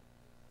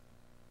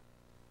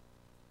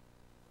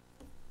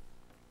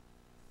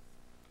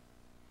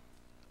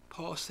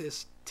 Paul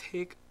says,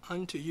 take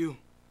unto you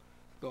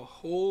the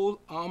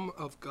whole armor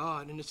of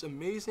God. And it's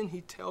amazing,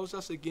 he tells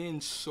us again,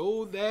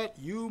 so that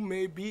you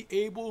may be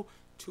able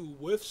to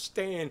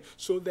withstand,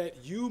 so that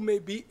you may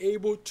be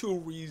able to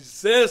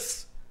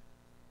resist.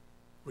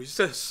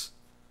 Resist.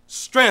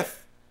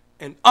 Strength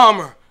and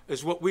armor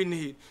is what we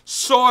need.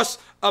 Source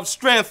of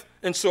strength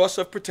and source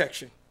of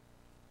protection.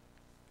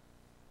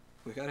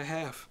 We got to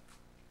have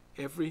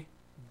every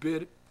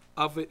bit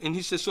of it. And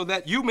he says, so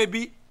that you may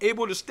be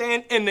able to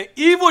stand in the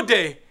evil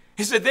day.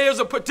 He said, there's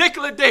a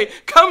particular day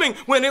coming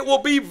when it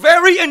will be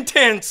very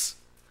intense.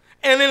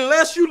 And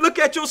unless you look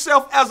at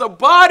yourself as a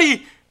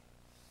body,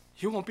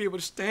 you won't be able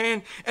to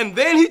stand. And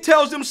then he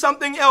tells them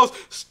something else,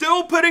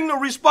 still putting the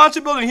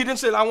responsibility. He didn't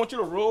say, I want you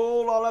to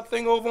roll all that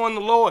thing over on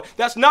the Lord.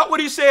 That's not what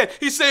he said.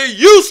 He said,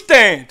 you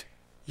stand.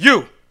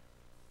 You.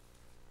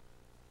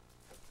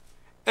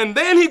 And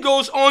then he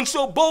goes on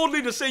so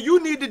boldly to say,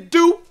 you need to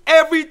do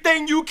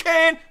everything you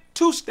can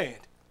to stand.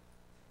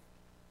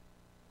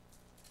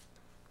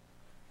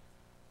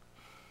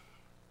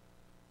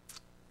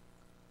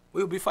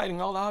 We'll be fighting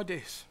all our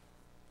days.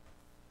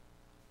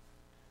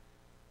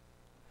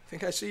 I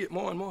think I see it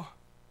more and more.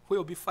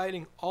 We'll be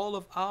fighting all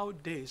of our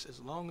days as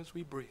long as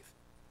we breathe.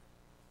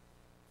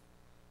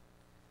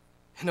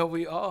 You know,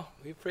 we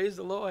praise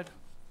the Lord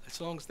as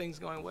long as things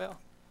are going well.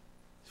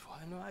 That's what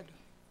I know I do.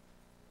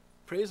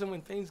 Praise him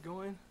when things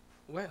going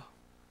well.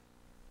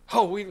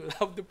 Oh, we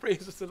love the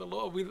praises to the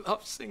Lord. We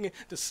love singing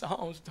the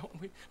Psalms,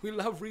 don't we? We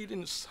love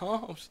reading the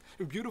Psalms,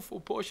 beautiful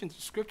portions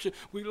of Scripture.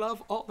 We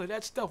love all of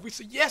that stuff. We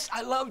say, yes,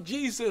 I love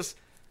Jesus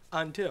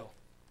until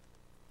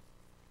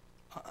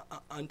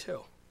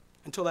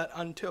that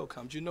until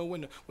comes. You know,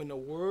 when the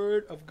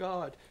Word of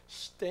God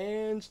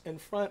stands in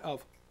front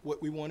of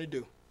what we want to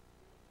do.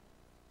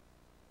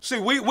 See,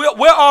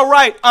 we're all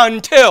right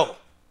until.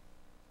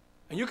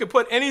 And you can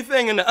put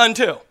anything in the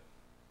until.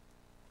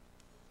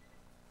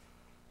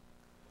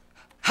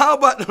 How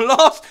about the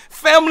lost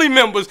family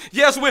members?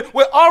 Yes,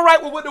 we're all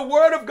right with what the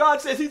Word of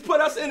God says. He's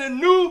put us in a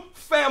new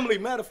family.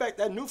 Matter of fact,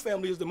 that new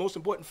family is the most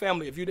important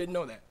family, if you didn't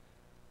know that.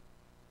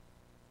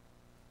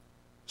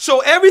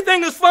 So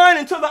everything is fine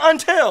until the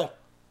until.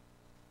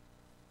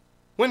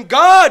 When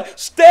God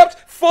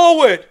stepped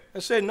forward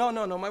and said, no,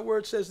 my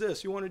Word says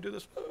this. You want to do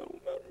this? Oh,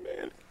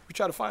 man. We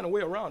try to find a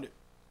way around it.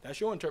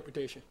 That's your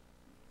interpretation.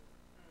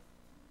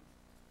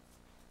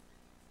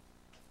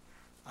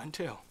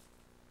 Until.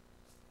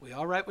 We're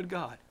all right with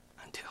God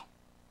until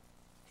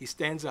he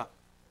stands up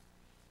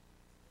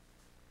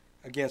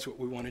against what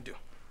we want to do.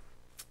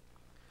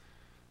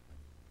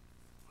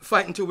 We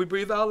fight until we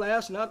breathe our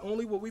last. Not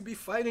only will we be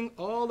fighting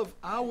all of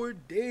our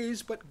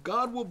days, but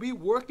God will be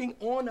working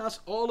on us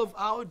all of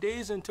our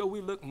days until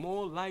we look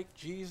more like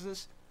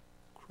Jesus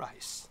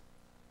Christ.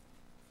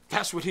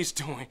 That's what he's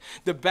doing.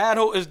 The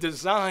battle is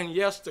designed,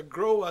 yes, to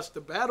grow us. The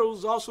battle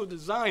is also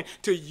designed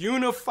to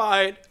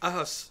unify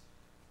us.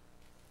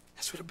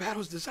 That's what the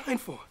battle is designed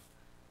for.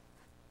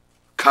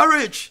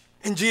 Courage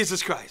in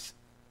Jesus Christ.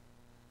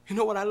 You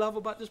know what I love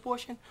about this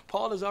portion?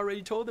 Paul has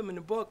already told them in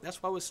the book.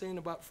 That's why I was saying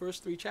about the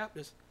first 3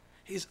 chapters.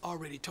 He's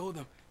already told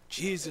them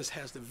Jesus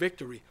has the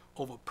victory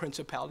over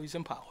principalities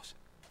and powers.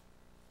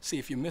 See,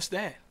 if you miss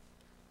that,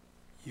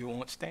 you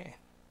won't stand.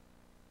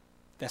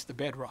 That's the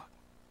bedrock.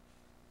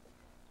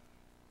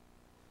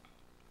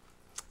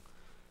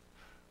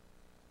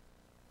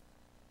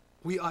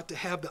 We ought to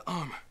have the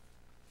armor.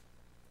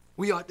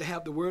 We ought to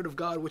have the Word of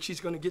God, which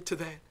he's going to get to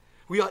that.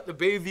 We ought to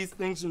bathe these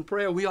things in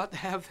prayer. We ought to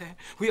have that.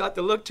 We ought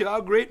to look to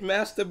our great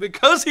master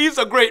because he's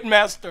a great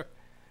master.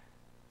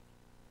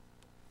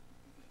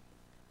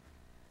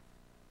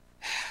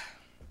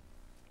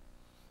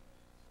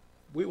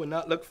 We will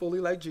not look fully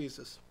like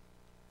Jesus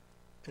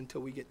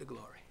until we get the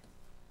glory.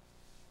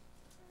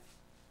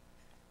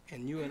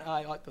 And you and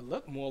I ought to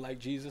look more like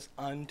Jesus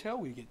until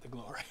we get the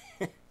glory.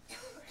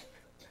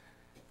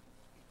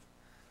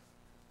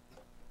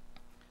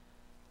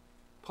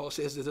 Paul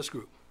says to this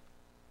group,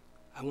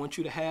 I want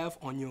you to have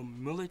on your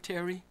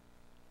military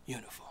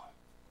uniform.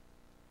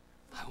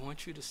 I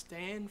want you to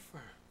stand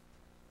firm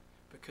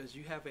because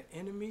you have an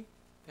enemy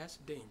that's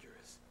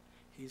dangerous.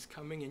 He's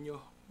coming in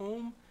your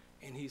home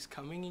and he's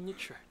coming in your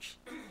church.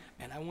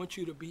 And I want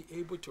you to be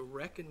able to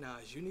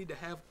recognize, you need to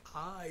have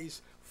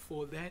eyes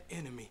for that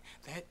enemy.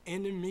 That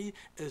enemy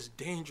is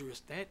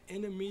dangerous. That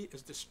enemy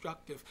is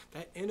destructive.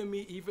 That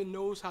enemy even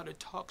knows how to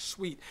talk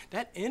sweet.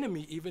 That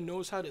enemy even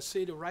knows how to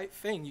say the right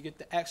thing. You get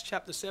to Acts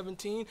chapter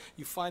 17,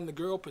 you find the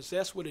girl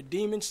possessed with a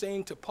demon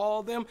saying to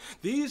Paul them,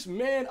 these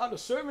men are the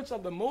servants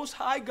of the Most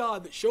High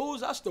God that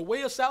shows us the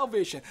way of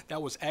salvation.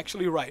 That was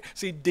actually right.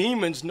 See,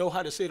 demons know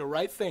how to say the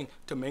right thing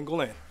to mingle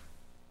in.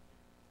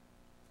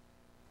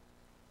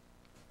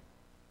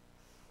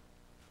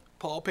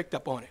 Paul picked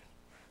up on it.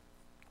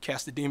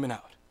 Cast the demon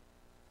out.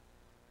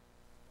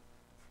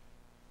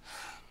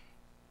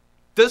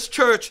 This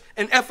church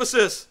in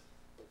Ephesus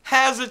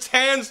has its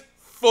hands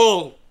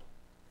full.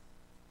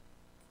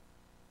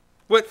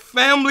 With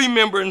family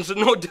members,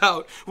 no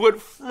doubt.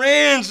 With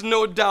friends,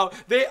 no doubt.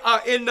 They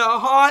are in the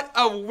heart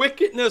of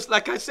wickedness,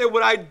 like I said,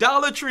 with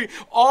idolatry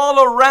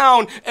all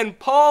around. And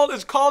Paul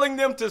is calling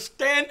them to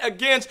stand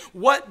against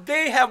what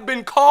they have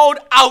been called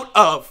out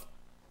of.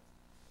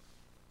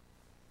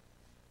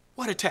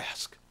 What a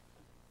task.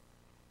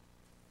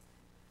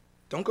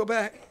 Don't go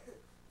back.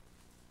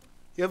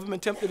 You ever been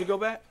tempted to go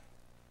back?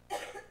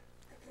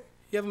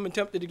 You ever been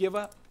tempted to give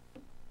up?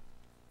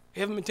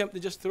 You ever been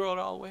tempted to just throw it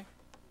all away?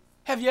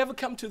 Have you ever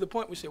come to the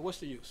point where you say, what's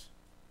the use?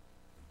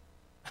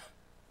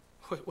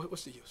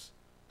 What's the use?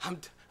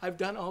 I've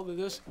done all of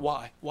this.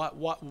 Why?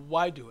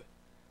 Why do it?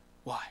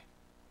 Why?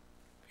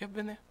 Have you ever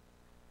been there?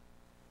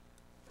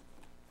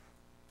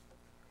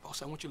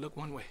 Boss, I want you to look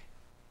one way.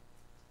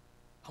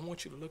 I I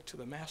want you to look to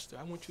the Master.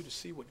 I want you to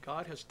see what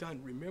God has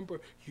done.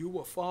 Remember, you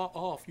were far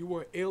off. You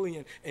were an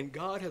alien, and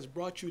God has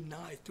brought you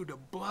nigh through the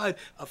blood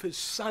of his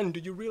Son.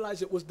 Do you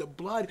realize it was the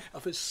blood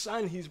of his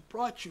Son? He's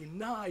brought you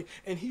nigh,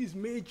 and he's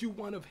made you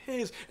one of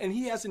his, and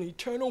he has an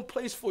eternal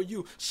place for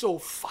you. So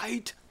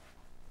fight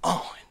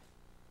on.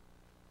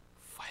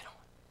 Fight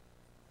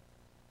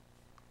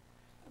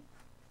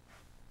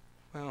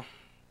on. Well,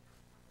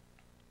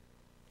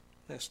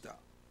 let's stop.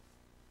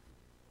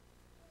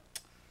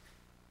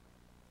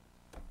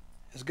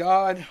 As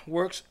God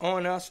works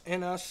on us,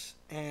 in us,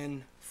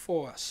 and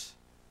for us,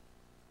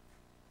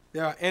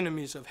 there are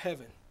enemies of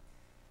heaven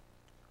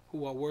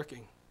who are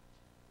working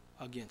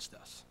against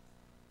us.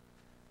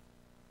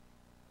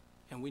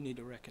 And we need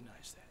to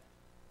recognize that.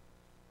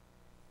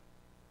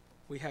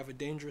 We have a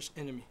dangerous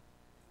enemy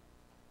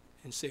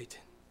in Satan,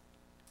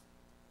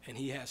 and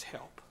he has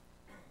help.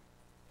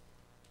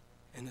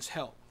 And his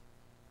help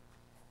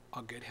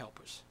are good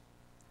helpers.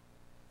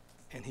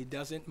 And he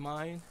doesn't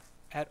mind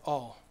at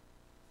all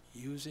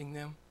using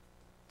them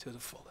to the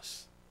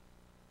fullest.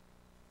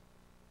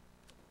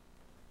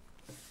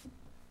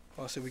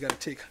 Also, we got to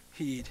take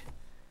heed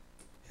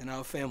in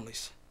our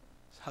families,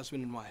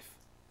 husband and wife,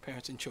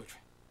 parents and children.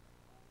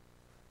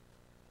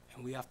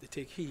 And we have to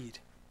take heed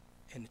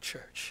in the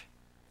church,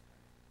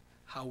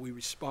 how we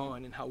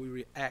respond and how we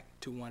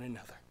react to one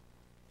another.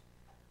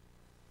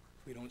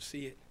 If we don't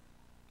see it,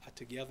 our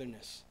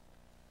togetherness,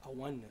 our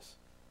oneness,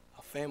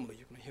 our family.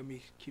 You're going to hear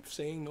me keep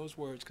saying those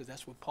words because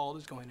that's what Paul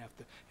is going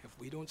after. If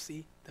we don't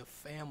see the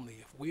family,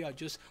 if we are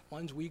just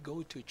ones we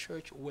go to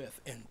church with,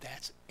 and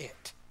that's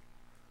it,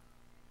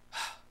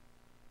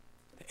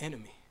 the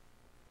enemy,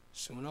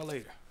 sooner or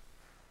later,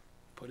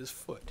 put his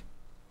foot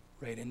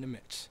right in the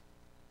midst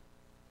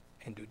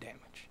and do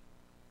damage.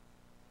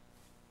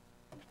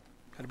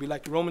 Got to be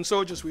like the Roman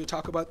soldiers. We'll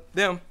talk about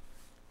them,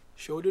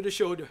 shoulder to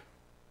shoulder.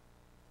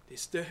 They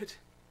stood,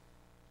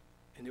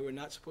 and they were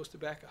not supposed to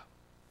back up.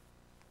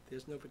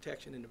 There's no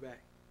protection in the back.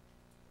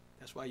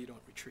 That's why you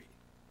don't retreat.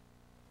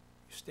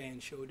 You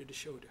stand shoulder to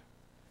shoulder.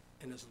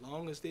 And as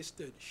long as they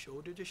stood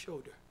shoulder to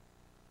shoulder,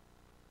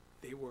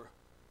 they were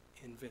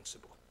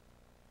invincible.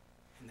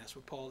 And that's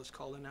what Paul is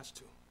calling us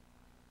to.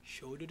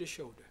 Shoulder to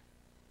shoulder,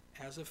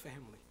 as a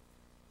family,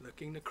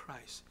 looking to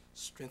Christ,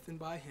 strengthened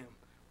by him,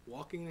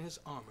 walking in his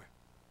armor,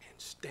 and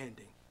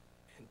standing,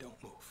 and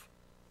don't move.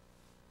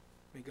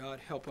 May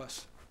God help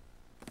us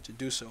to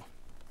do so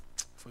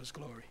for his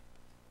glory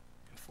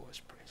and for his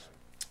praise.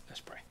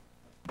 Let's pray.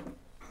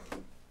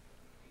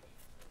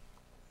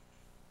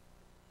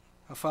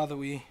 Our Father,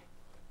 we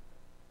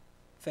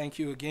thank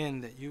you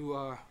again that you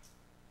are a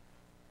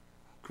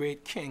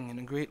great King and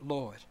a great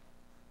Lord.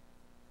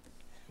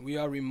 We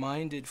are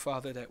reminded,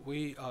 Father, that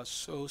we are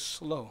so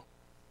slow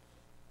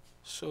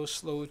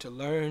to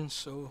learn,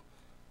 so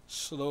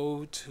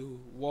slow to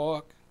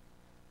walk,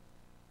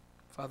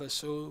 Father,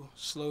 so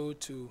slow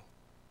to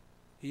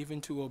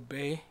even to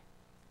obey.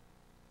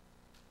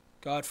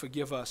 God,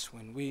 forgive us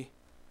when we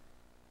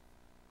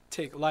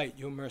take light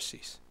your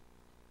mercies,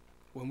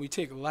 when we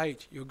take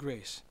light your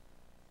grace,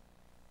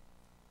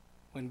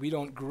 when we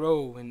don't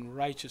grow in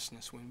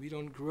righteousness, when we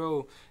don't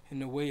grow in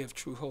the way of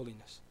true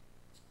holiness.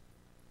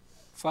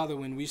 Father,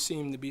 when we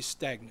seem to be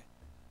stagnant,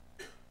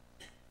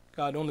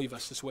 God, don't leave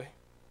us this way.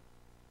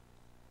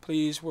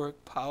 Please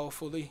work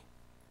powerfully,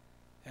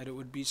 that it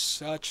would be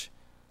such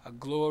a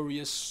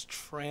glorious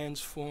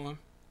transform,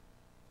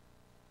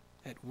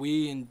 that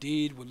we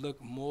indeed would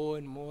look more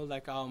and more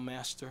like our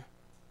Master.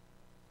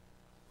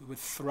 We would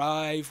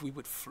thrive, we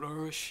would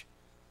flourish.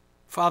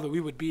 Father, we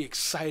would be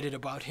excited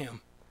about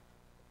him.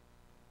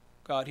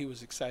 God, he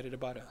was excited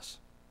about us.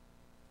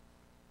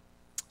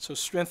 So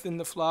strengthen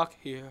the flock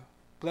here.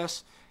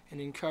 Bless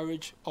and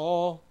encourage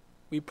all,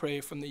 we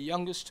pray, from the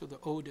youngest to the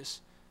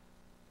oldest.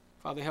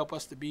 Father, help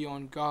us to be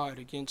on guard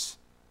against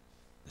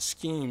the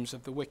schemes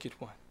of the wicked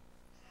one.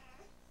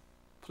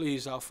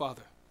 Please, our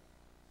Father,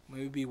 may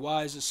we be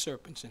wise as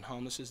serpents and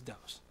harmless as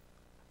doves.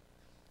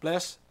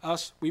 Bless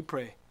us, we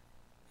pray,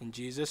 in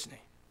Jesus' name.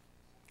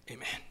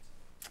 Amen.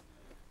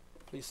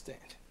 Please stand.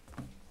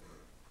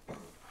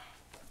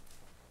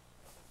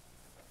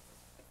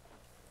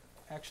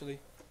 Actually,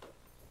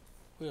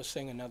 we'll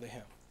sing another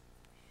hymn.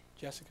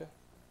 Jessica?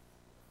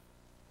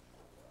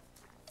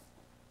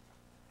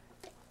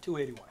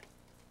 281.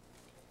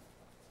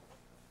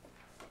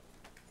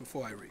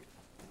 Before I read.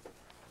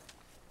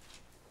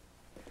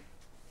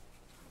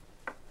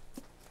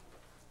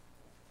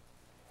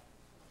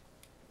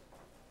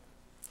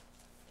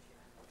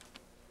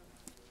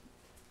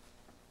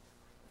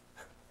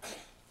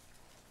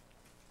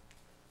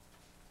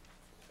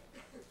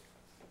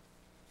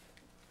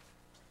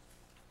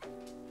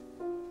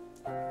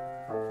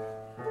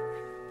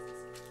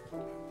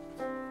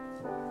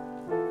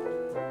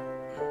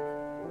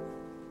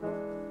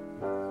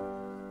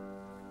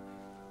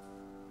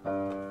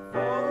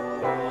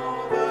 Oh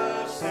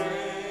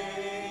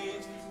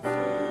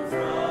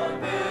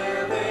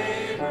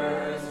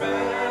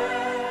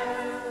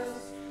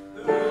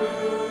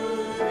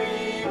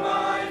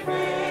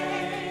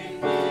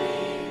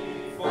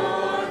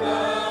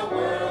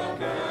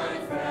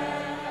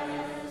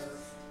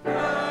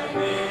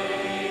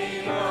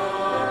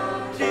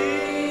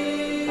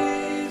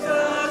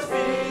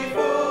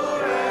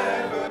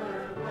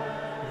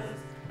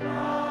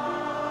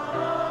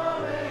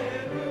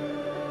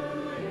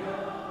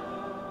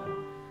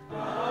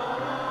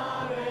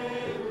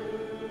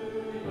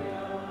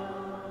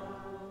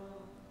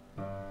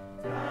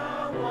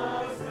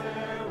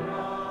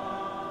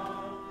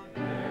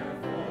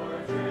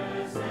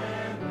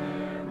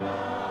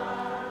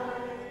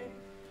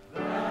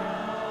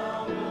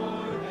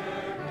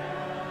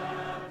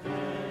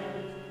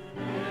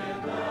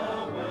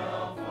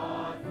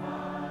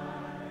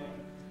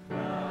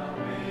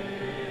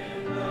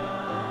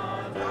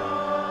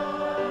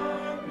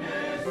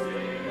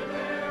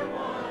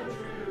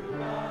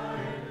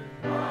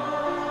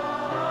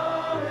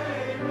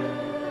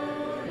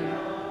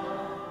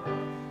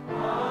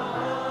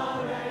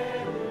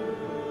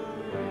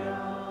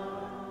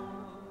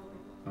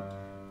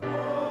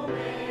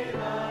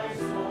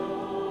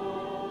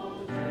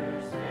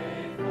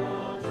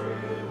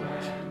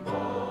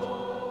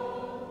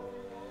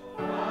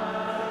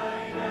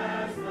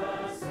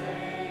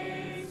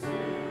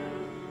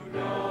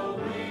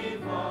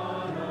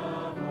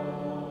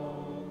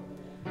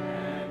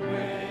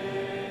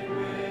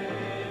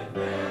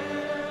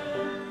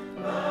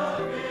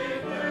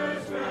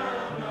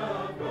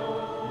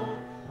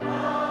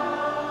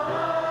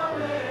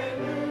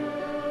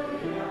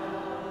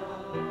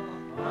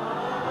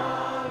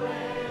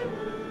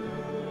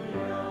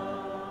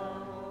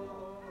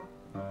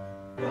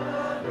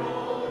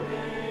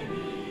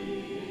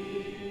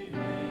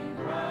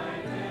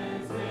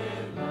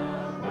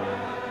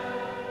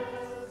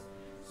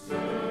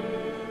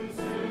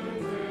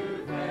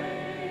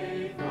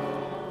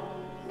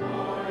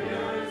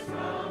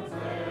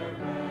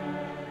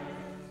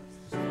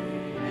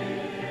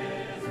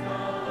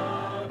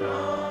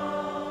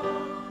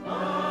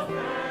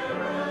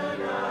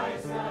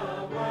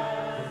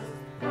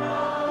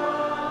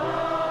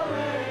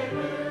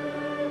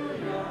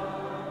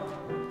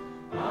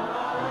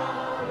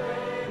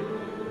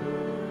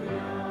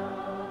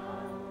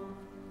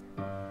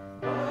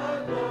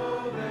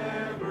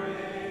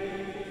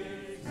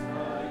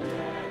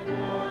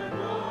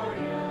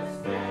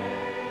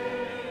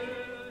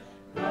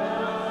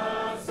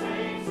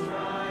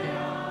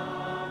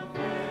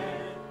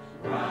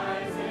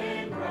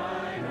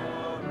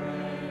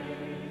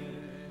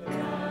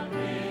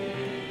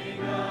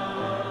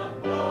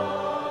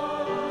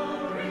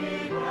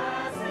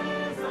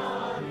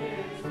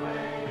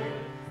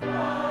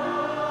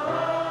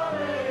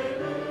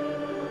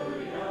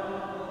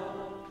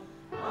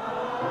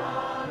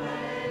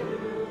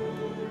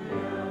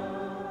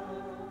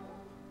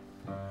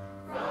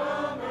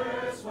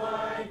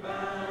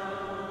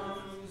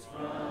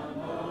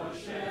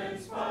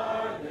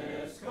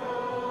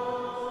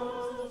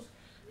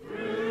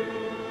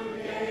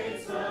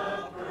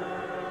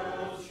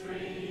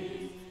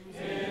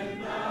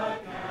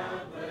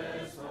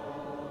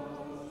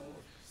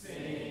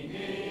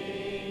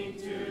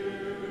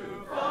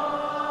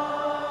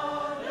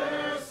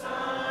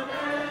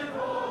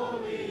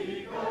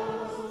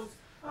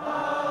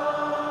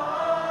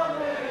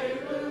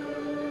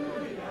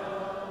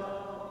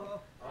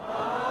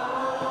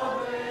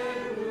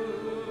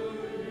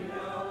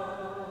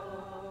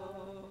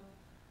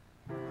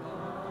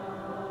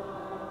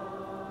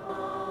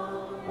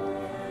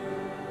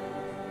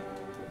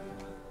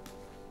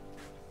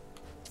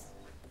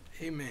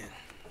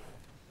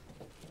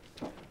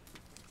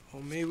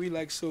may we,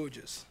 like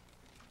soldiers,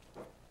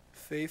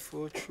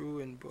 faithful, true,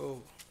 and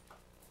bold,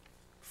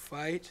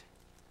 fight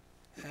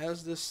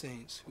as the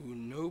saints who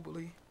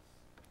nobly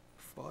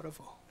fought of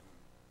old,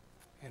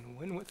 and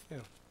win with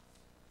them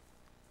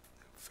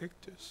the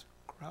victor's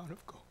crown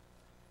of gold.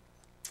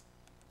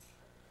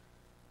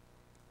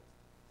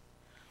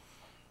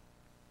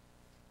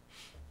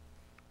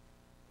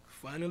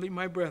 Finally,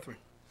 my brethren,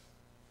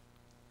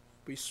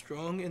 be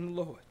strong in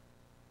the Lord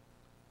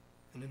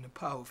and in the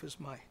power of his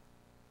might.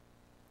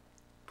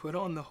 Put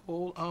on the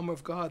whole armor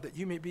of God, that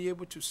you may be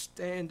able to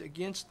stand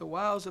against the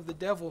wiles of the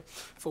devil.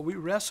 For we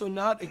wrestle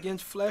not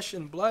against flesh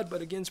and blood,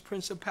 but against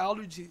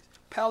principalities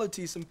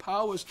and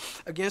powers,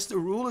 against the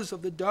rulers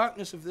of the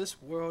darkness of this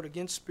world,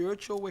 against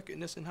spiritual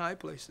wickedness in high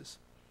places.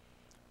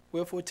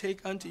 Wherefore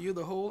take unto you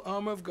the whole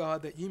armor of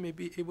God, that ye may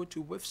be able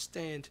to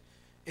withstand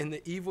in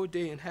the evil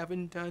day, and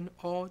having done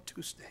all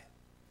to stand.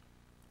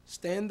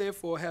 Stand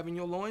therefore, having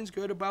your loins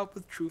girt about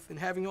with truth, and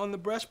having on the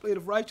breastplate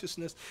of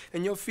righteousness,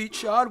 and your feet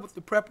shod with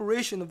the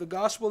preparation of the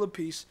gospel of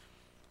peace.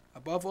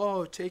 Above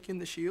all, taking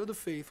the shield of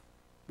faith,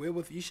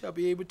 wherewith ye shall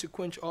be able to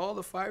quench all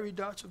the fiery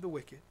darts of the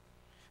wicked.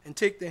 And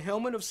take the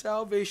helmet of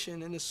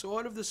salvation and the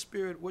sword of the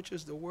Spirit, which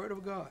is the word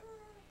of God,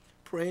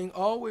 praying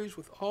always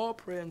with all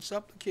prayer and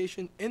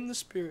supplication in the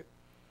Spirit,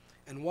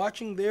 and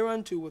watching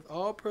thereunto with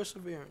all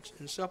perseverance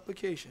and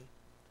supplication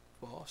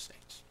for all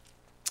saints.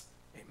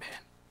 Amen.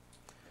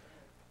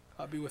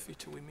 I'll be with you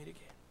till we meet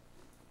again.